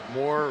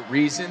more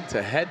reason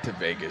to head to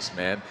Vegas,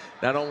 man.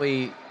 Not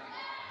only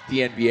the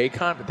NBA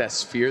Con, but that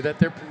Sphere that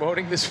they're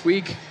promoting this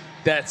week,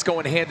 that's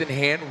going hand in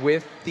hand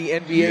with the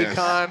NBA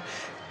Con.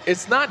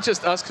 It's not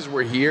just us because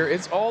we're here.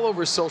 It's all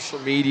over social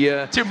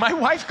media. Dude, my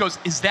wife goes,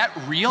 is that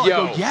real? I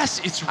go, yes,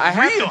 it's real.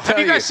 Have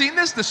you guys seen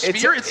this? The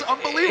Sphere? It's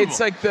unbelievable. It's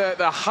like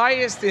the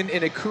highest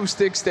in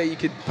acoustics that you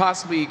could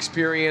possibly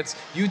experience.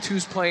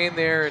 U2's playing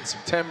there in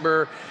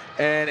September,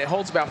 and it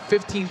holds about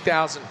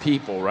 15,000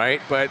 people, right?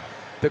 But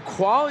the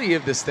quality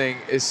of this thing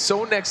is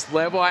so next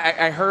level.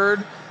 I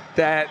heard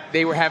that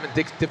they were having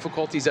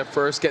difficulties at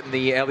first getting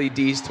the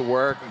LEDs to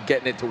work and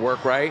getting it to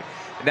work right.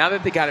 Now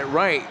that they got it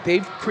right,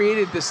 they've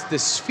created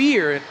this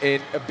sphere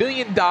in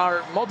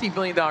a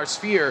multi-billion-dollar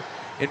sphere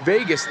in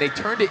Vegas, and they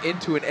turned it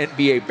into an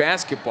NBA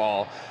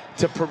basketball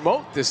to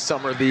promote this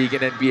summer league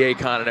and NBA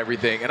Con and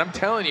everything. And I'm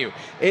telling you,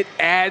 it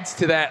adds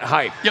to that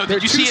hype. Yo,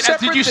 did you see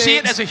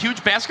it as a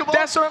huge basketball?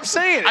 That's what I'm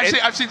saying.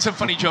 I've seen some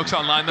funny jokes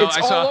online though. It's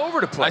all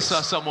over the place. I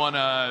saw someone.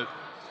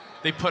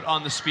 They put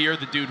on the Sphere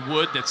the dude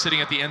Wood that's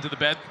sitting at the end of the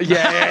bed.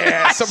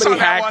 Yeah. Somebody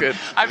hacked it.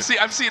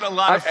 I've seen a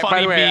lot of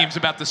funny memes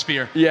about the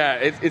Sphere. Yeah,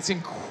 it's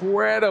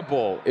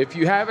incredible. If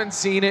you haven't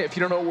seen it, if you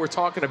don't know what we're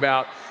talking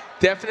about,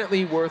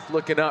 definitely worth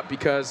looking up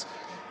because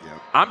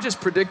I'm just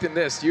predicting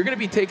this. You're going to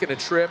be taking a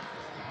trip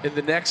in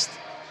the next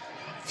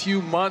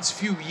few months,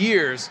 few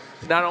years,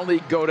 to not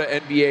only go to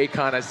NBA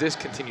Con as this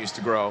continues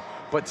to grow,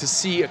 but to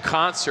see a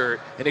concert,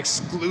 an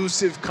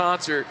exclusive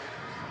concert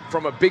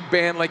from a big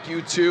band like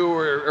U2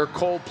 or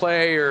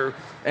Coldplay or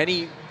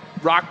any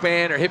rock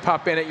band or hip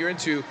hop band that you're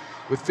into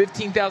with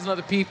 15,000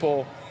 other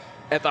people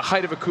at the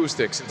height of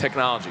acoustics and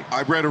technology.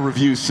 I read a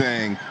review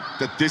saying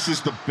that this is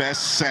the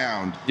best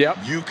sound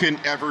you can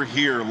ever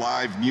hear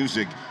live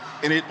music,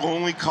 and it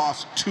only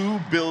cost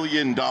 $2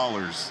 billion.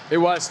 It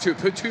was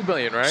 $2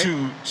 billion, right?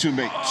 To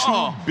make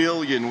 $2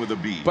 billion with a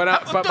B. But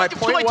my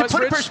point was, to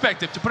put it in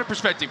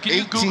perspective, can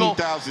you Google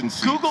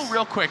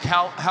real quick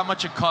how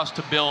much it cost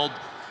to build?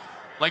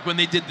 Like when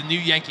they did the new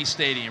Yankee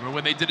Stadium or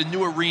when they did a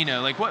new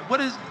arena, like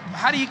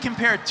how do you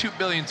compare $2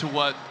 billion to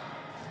what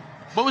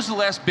was the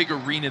last big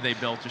arena they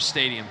built or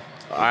stadium?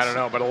 I don't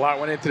know, but a lot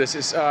went into this.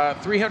 It's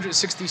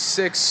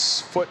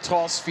 366-foot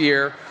tall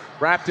sphere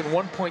wrapped in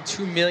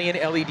 1.2 million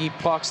LED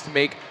pucks to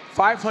make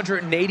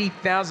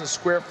 580,000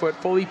 square foot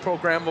fully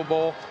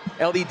programmable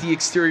LED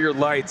exterior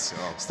lights.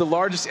 It's the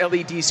largest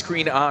LED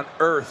screen on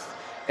Earth.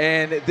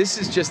 And this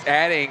is just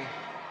adding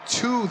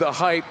to the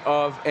hype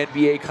of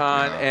NBA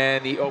Con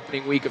and the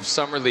opening week of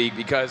Summer League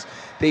because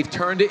they've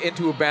turned it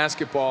into a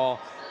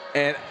basketball,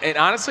 and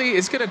honestly,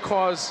 it's going to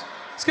cause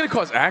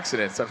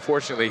accidents,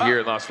 unfortunately, here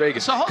in Las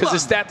Vegas because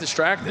it's that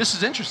distracting. This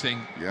is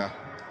interesting. Yeah.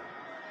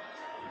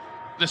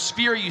 The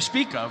Sphere you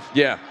speak of,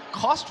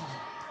 cost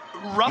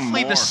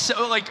roughly a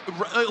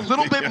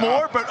little bit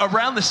more, but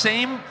around the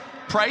same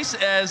price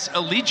as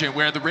Allegiant,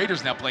 where the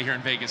Raiders now play here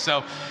in Vegas.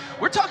 So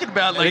we're talking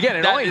about and again,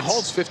 it only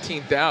holds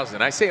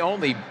 15,000. I say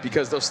only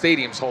because those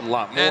stadiums hold a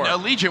lot more. And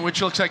Allegiant,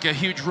 which looks like a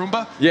huge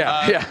Roomba.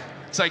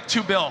 It's like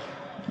 $2 billion.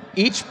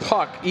 Each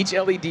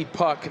LED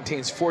puck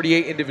contains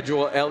 48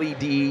 individual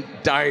LED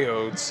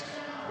diodes,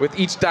 with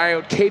each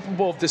diode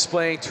capable of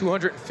displaying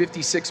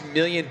 256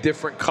 million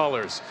different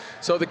colors.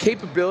 So the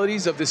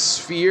capabilities of this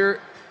Sphere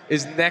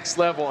is next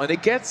level, and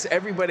it gets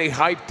everybody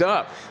hyped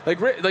up.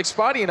 Like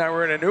Spotty and I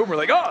were in an Uber,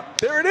 like, oh,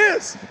 there it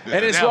is.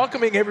 And it's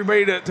welcoming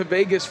everybody to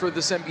Vegas for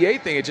this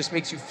NBA thing. It just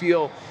makes you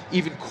feel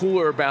even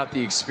cooler about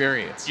the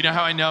experience. You know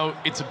how I know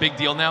it's a big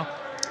deal now?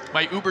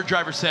 my Uber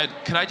driver said,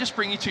 "Could I just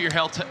bring you to your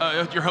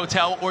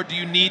hotel, or do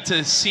you need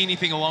to see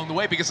anything along the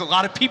way?" Because a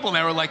lot of people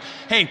now are like,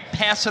 "Hey,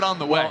 pass it on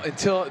the way." Well,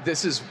 until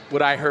this is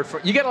what I heard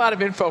from you. Get a lot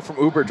of info from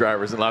Uber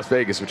drivers in Las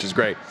Vegas, which is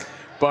great.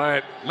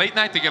 But late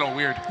night, they get all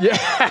weird. Yeah.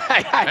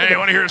 Hey, you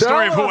want to hear a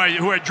story of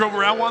who I drove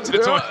around once?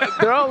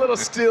 They're all a little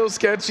still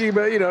sketchy,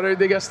 but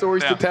they got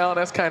stories to tell, and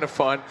that's kind of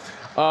fun.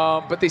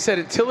 But they said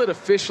until it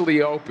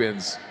officially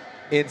opens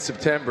in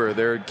September,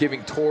 they're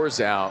giving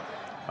tours out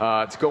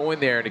to go in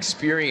there and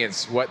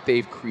experience what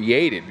they've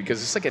created,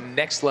 because it's like a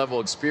next level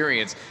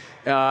experience.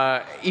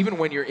 Even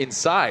when you're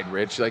inside,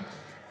 Rich, like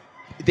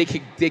they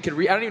could I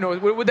don't even know,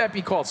 what would that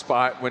be called,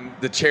 Spot, when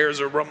the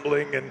chairs are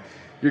rumbling and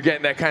you're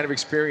getting that kind of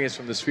experience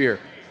from the Sphere?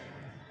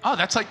 Oh,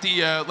 that's like the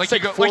you go to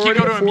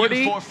a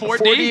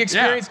 4D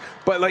experience,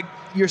 but like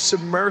you're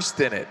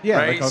submersed in it. Yeah,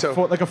 right?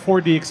 like a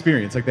 4D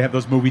experience. Like they have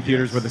those movie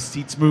theaters where the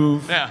seats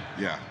move.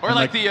 Yeah. Or And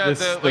like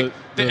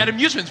at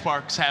amusement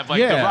parks have the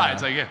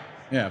rides.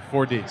 Yeah,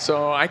 4D.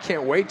 So I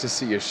can't wait to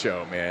see a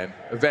show, man.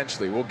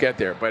 Eventually, we'll get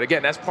there. But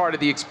again, that's part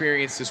of the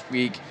experience this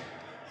week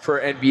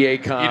for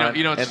NBA Con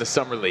and the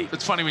Summer League.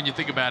 It's funny when you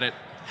think about it.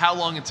 How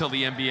long until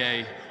the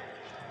NBA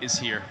is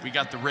here? We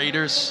got the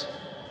Raiders.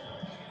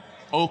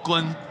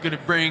 Oakland going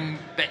to bring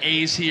the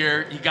A's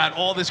here. You got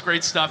all this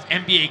great stuff.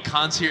 NBA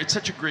Con's here. It's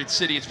such a great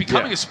city. It's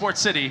becoming a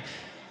sports city.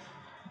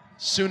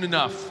 Soon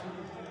enough,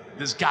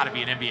 there's got to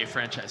be an NBA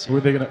franchise here.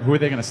 Who are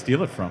they gonna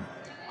steal it from?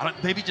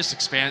 Maybe just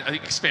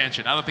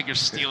expansion. I don't think you're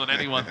stealing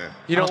anyone.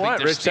 You know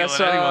what, Rich? That's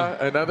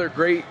another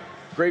great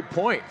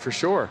point for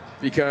sure.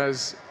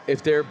 Because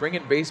if they're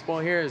bringing baseball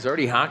here, there's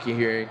already hockey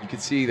here, and you can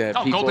see that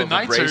people Golden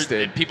have embraced Knights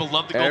it. People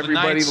love the Golden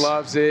Knights. Everybody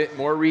loves it.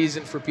 More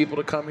reason for people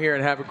to come here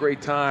and have a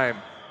great time.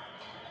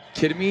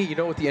 Kidding me? You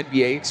know what the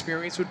NBA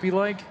experience would be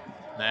like?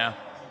 Yeah.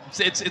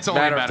 It's only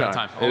a matter of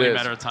time. Only a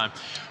matter of time.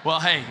 Well,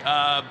 hey.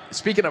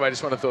 Speaking of, I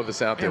just want to throw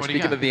this out there.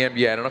 Speaking of the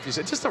NBA, I don't know if you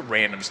said, just a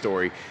random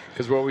story,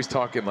 because we're always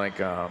talking like,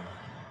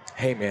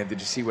 hey, man, did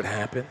you see what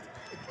happened?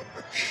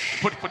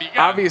 What do you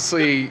got?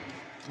 Obviously,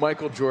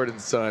 Michael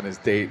Jordan's son is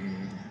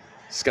dating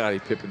Scottie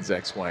Pippen's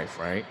ex-wife,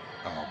 right?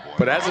 Oh, boy.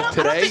 But as of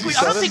today,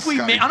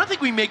 I don't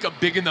think we make a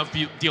big enough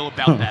deal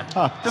about that.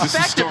 The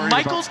fact that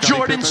Michael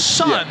Jordan's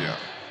son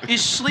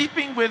is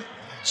sleeping with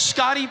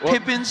Scottie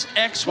Pippen's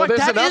ex-wife. Well,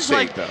 that is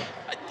like, though.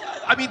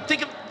 I mean,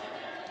 think of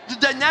the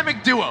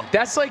dynamic duo.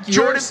 That's like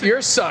Jordan,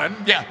 your son.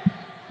 Yeah.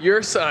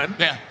 Your son.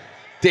 Yeah.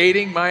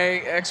 Dating my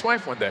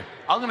ex-wife one day.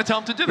 I'm going to tell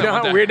him to do that. You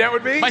know how weird that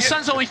would be? My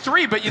son's only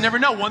 3, but you never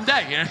know. One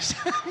day. You know?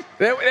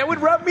 that would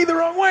rub me the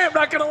wrong way. I'm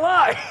not going to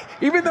lie.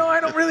 Even though I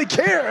don't really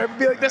care, I'd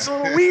be like, that's a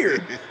little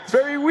weird. It's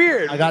very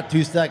weird. I got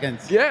 2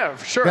 seconds. Yeah,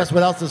 for sure. Guess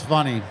what else is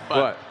funny?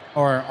 What?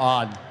 Or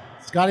odd.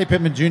 Scottie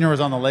Pippen Jr. was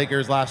on the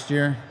Lakers last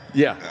year.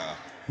 Yeah.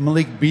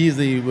 Malik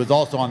Beasley was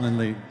also on the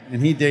league,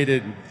 and he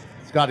dated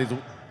Scottie's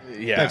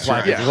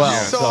ex-wife as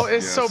well.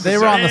 So they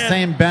were on the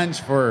same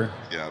bench for.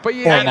 But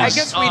I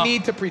guess we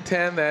need to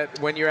pretend that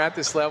when you're at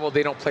this level,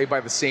 they don't play by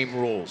the same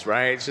rules,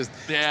 right? It's just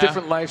it's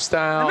different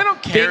lifestyle. And they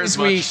don't care things as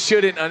much. we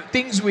shouldn't,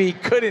 things we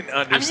couldn't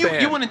understand. I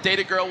mean, you wouldn't date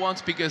a girl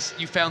once because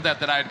you found out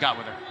that I had got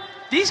with her.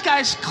 These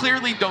guys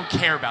clearly don't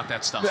care about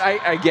that stuff.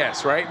 I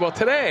guess, right? Well,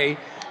 today,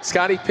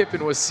 Scottie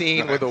Pippen was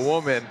seen with a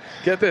woman.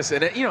 Get this,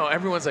 and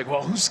everyone's like,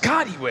 "Well, who's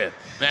Scottie with?"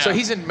 Yeah. So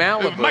he's in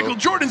Malibu. Michael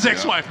Jordan's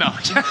ex-wife now.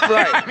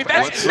 Right. I mean,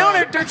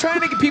 they're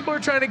trying to get people are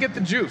trying to get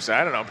the juice.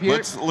 I don't know.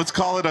 Let's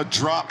call it a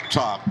drop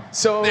top.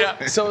 So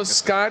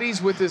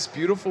Scottie's with this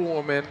beautiful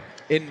woman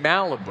in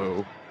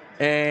Malibu,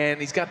 and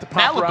he's got the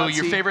paparazzi. Malibu,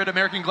 your favorite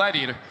American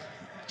Gladiator.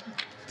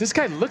 This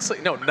guy looks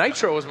like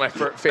Nitro was my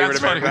favorite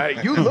American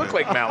Gladiator. You look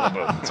like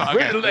Malibu.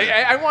 Okay.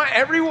 I want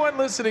everyone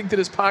listening to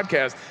this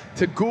podcast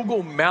to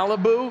Google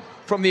Malibu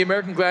from the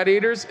American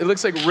Gladiators. It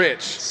looks like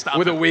Rich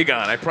with a wig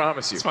on. I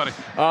promise you. It's funny.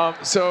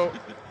 So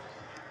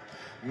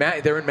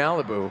they're in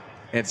Malibu,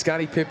 and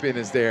Scottie Pippen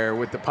is there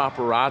with the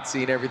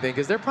paparazzi and everything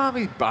because they're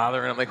probably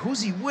bothering him. Like,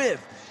 who's he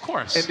with? Of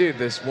course. And dude,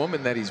 this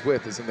woman that he's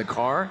with is in the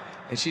car,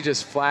 and she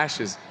just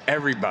flashes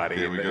everybody.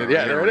 Here we go.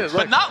 Yeah, there it is.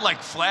 But not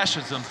like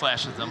flashes them.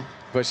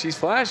 But she's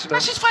flashing.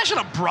 She's flashing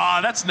a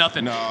bra. That's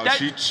nothing. No, I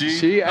think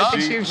she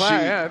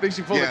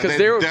pulled it because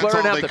they were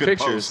blurring out the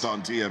pictures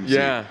on TMZ.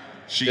 Yeah.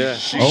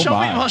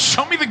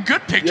 Show me the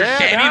good picture,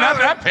 Danny, not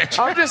that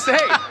picture. I'm just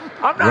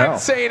I'm not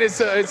saying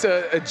it's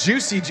a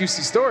juicy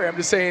story. I'm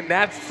just saying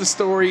that's the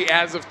story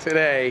as of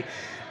today.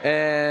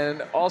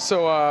 And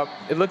also,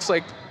 it looks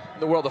like in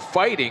the world of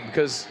fighting,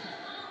 because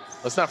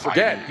let's not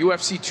forget,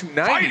 UFC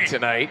 290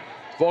 tonight.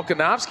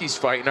 Volkanovski's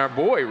fighting our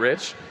boy,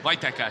 Rich.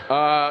 Like that guy.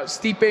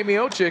 Stipe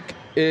Miocic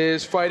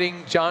is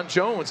fighting John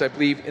Jones, I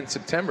believe, in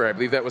September. I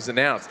believe that was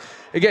announced.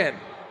 Again,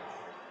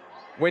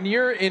 when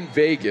you're in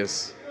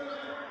Vegas,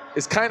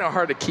 it's kind of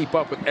hard to keep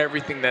up with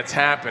everything that's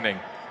happening,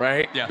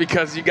 right? Yeah.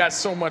 Because you got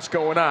so much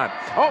going on.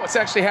 Oh, it's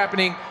actually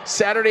happening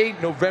Saturday,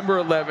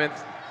 November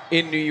 11th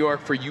in New York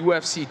for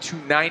UFC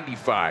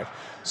 295.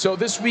 So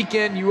this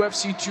weekend,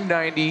 UFC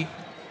 290,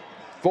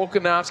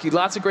 Volkanovski,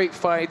 lots of great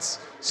fights.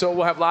 So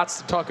we'll have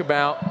lots to talk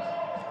about,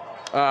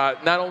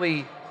 not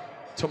only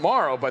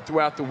tomorrow, but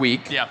throughout the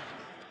week. Yeah.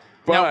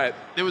 But now,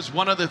 there was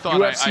one other thought.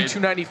 UFC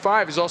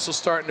 295 is also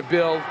starting to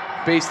build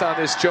based on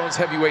this Jones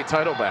heavyweight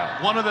title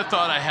bout. One other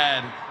thought I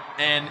had,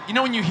 and you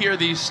know when you hear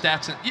these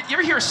stats, you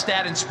ever hear a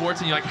stat in sports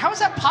and you're like, how is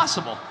that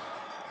possible?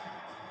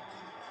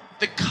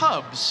 The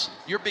Cubs,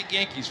 you're a big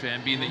Yankees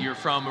fan, being that you're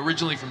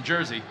originally from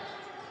Jersey.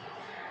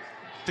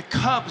 The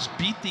Cubs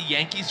beat the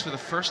Yankees for the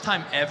first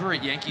time ever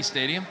at Yankee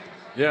Stadium.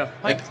 Yeah.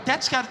 Like,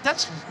 that's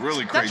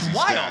really crazy. That's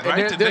wild, stat.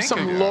 right? There's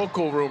some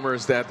local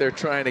rumors that they're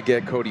trying to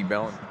get Cody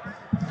Bellinger.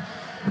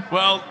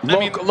 Well,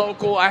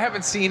 local. I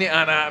haven't seen it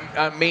on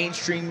a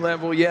mainstream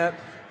level yet,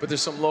 but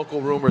there's some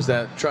local rumors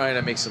that trying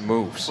to make some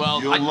moves.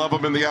 Well, you'll love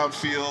him in the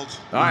outfield.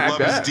 I love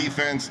bet. his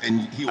defense,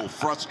 and he will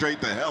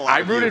frustrate the hell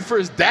out of you. I rooted for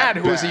his dad,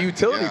 who was a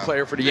utility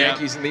player for the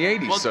Yankees in the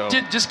 80s. Well, so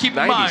just keep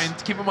in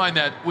mind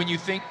that when you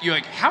think, you're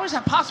like, how is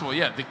that possible?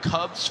 Yeah, the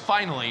Cubs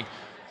finally,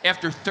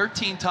 after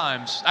 13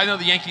 times, I know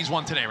the Yankees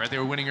won today, right? They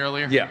were winning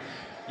earlier? Yeah.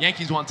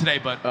 Yankees won today,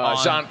 but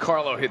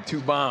Giancarlo hit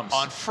 2 bombs.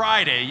 On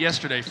Friday,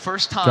 yesterday,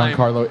 first time.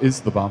 Giancarlo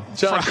is the bomb.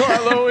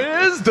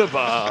 Giancarlo is the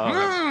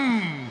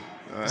bomb.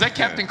 Is that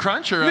Captain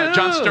Crunch or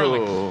John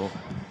Sterling?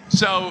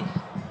 So,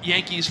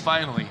 Yankees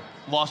finally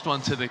lost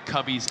one to the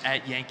Cubbies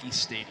at Yankee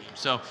Stadium.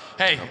 So,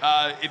 hey,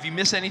 if you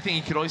miss anything,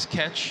 you can always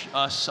catch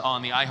us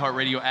on the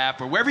iHeartRadio app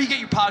or wherever you get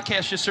your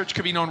podcast. Just search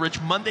Covino and Rich.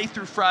 Monday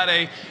through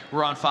Friday,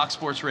 we're on Fox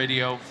Sports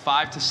Radio,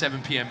 5 to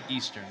 7 p.m.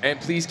 Eastern. And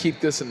please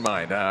keep this in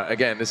mind.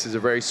 Again, this is a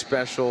very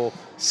special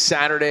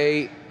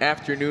Saturday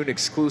afternoon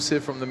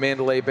exclusive from the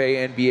Mandalay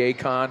Bay NBA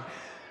Con.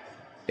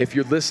 If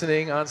you're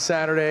listening on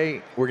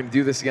Saturday, we're going to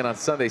do this again on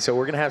Sunday. So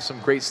we're going to have some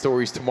great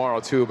stories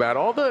tomorrow, too, about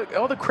all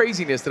the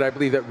craziness that I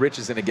believe that Rich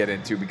is going to get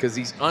into because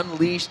he's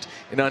unleashed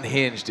and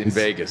unhinged in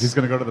Vegas. He's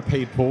going to go to the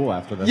paid pool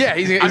after this. Yeah,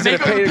 he's going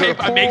to pay the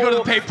pool. I may go to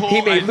the paid pool.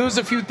 He may lose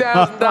a few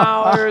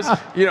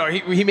 $1,000s. You know,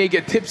 he may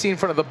get tipsy in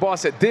front of the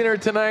boss at dinner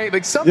tonight.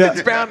 Like,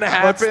 something's bound to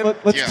happen.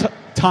 Let's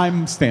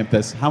time stamp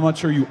this. How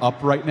much are you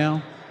up right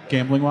now,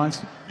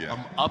 gambling-wise? Yeah.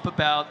 I'm up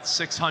about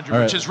 600,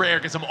 right. which is rare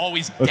because I'm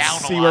always down a lot.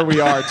 Let's see where we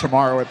are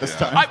tomorrow at this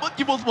time.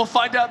 We'll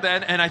find out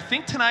then. And I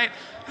think tonight,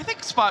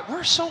 Spot,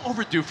 we're so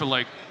overdue for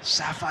like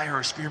Sapphire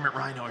or Spearmint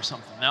Rhino or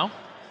something, no?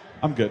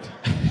 I'm good.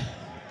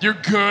 You're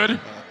good?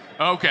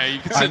 Okay,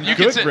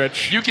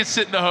 Rich. You can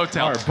sit in the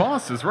hotel. Our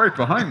boss is right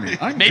behind me.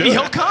 Maybe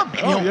he'll come.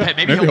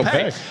 Maybe he'll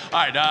pay.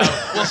 All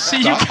right, we'll see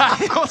you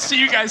guys. We'll see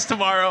you guys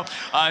tomorrow.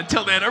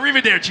 Until then,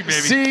 arrivederci, baby.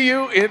 See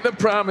you in the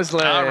promised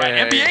land. All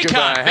right, NBA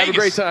Con. Have a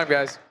great time,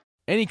 guys.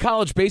 Any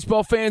college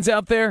baseball fans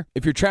out there?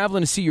 If you're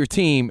traveling to see your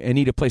team and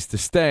need a place to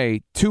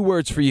stay, 2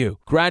 words for you: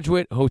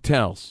 Graduate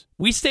Hotels.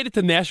 We stayed at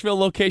the Nashville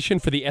location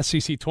for the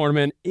SEC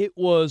tournament. It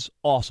was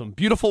awesome.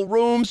 Beautiful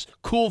rooms,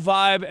 cool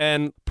vibe,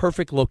 and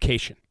perfect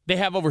location. They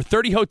have over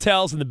 30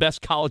 hotels in the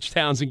best college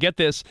towns, and get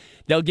this,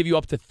 they'll give you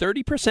up to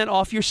 30%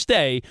 off your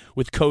stay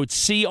with code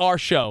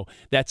CRSHOW.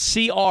 That's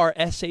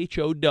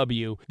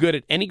CRSHOW. Good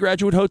at any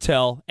Graduate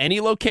Hotel,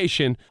 any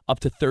location, up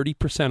to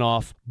 30%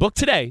 off. Book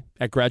today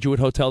at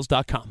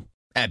graduatehotels.com.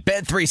 At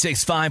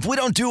Bet365, we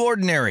don't do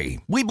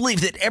ordinary. We believe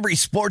that every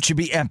sport should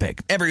be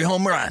epic. Every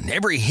home run,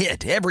 every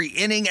hit, every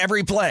inning,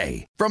 every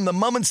play. From the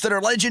moments that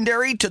are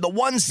legendary to the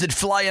ones that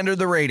fly under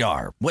the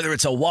radar. Whether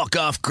it's a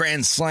walk-off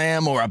grand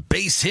slam or a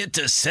base hit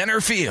to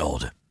center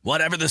field.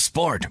 Whatever the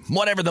sport,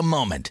 whatever the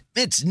moment.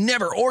 It's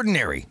never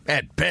ordinary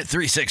at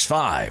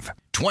Bet365.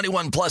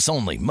 21 plus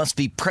only. Must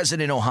be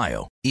present in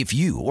Ohio. If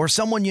you or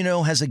someone you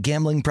know has a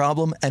gambling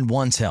problem and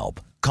wants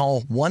help, call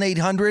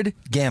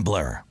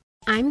 1-800-GAMBLER.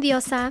 I'm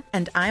Diosa.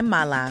 And I'm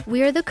Mala.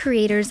 We are the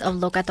creators of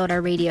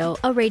Locatora Radio,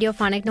 a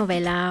radiophonic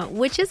novela,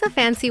 which is a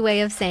fancy way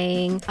of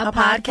saying a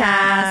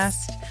podcast.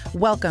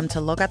 Welcome to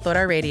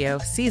Locatora Radio,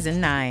 Season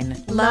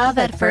 9. Love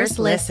at first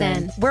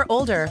listen. We're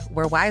older,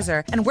 we're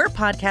wiser, and we're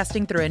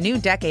podcasting through a new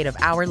decade of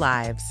our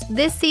lives.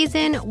 This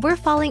season, we're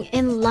falling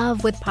in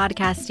love with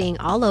podcasting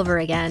all over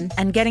again.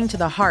 And getting to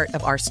the heart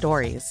of our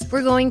stories.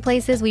 We're going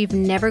places we've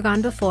never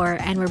gone before,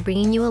 and we're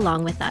bringing you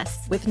along with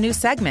us. With new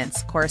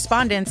segments,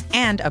 correspondence,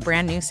 and a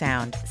brand new sound.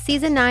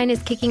 Season 9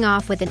 is kicking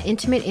off with an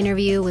intimate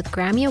interview with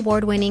Grammy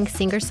Award-winning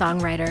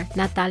singer-songwriter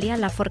Natalia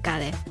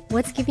Lafourcade.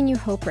 What's giving you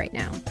hope right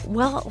now?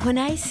 Well, when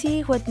I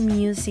see what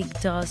music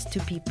does to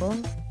people,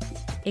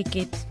 it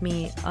gives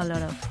me a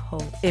lot of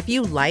hope. If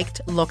you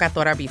liked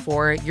Locatora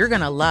before, you're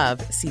going to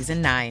love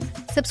Season 9.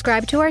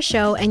 Subscribe to our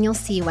show and you'll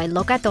see why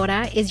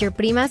Locatora is your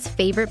prima's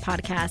favorite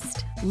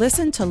podcast.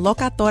 Listen to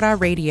Locatora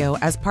Radio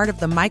as part of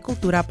the My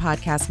Cultura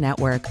Podcast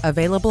Network,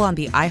 available on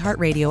the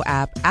iHeartRadio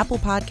app, Apple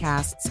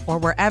Podcasts, or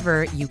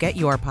wherever you get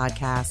your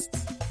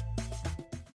podcasts.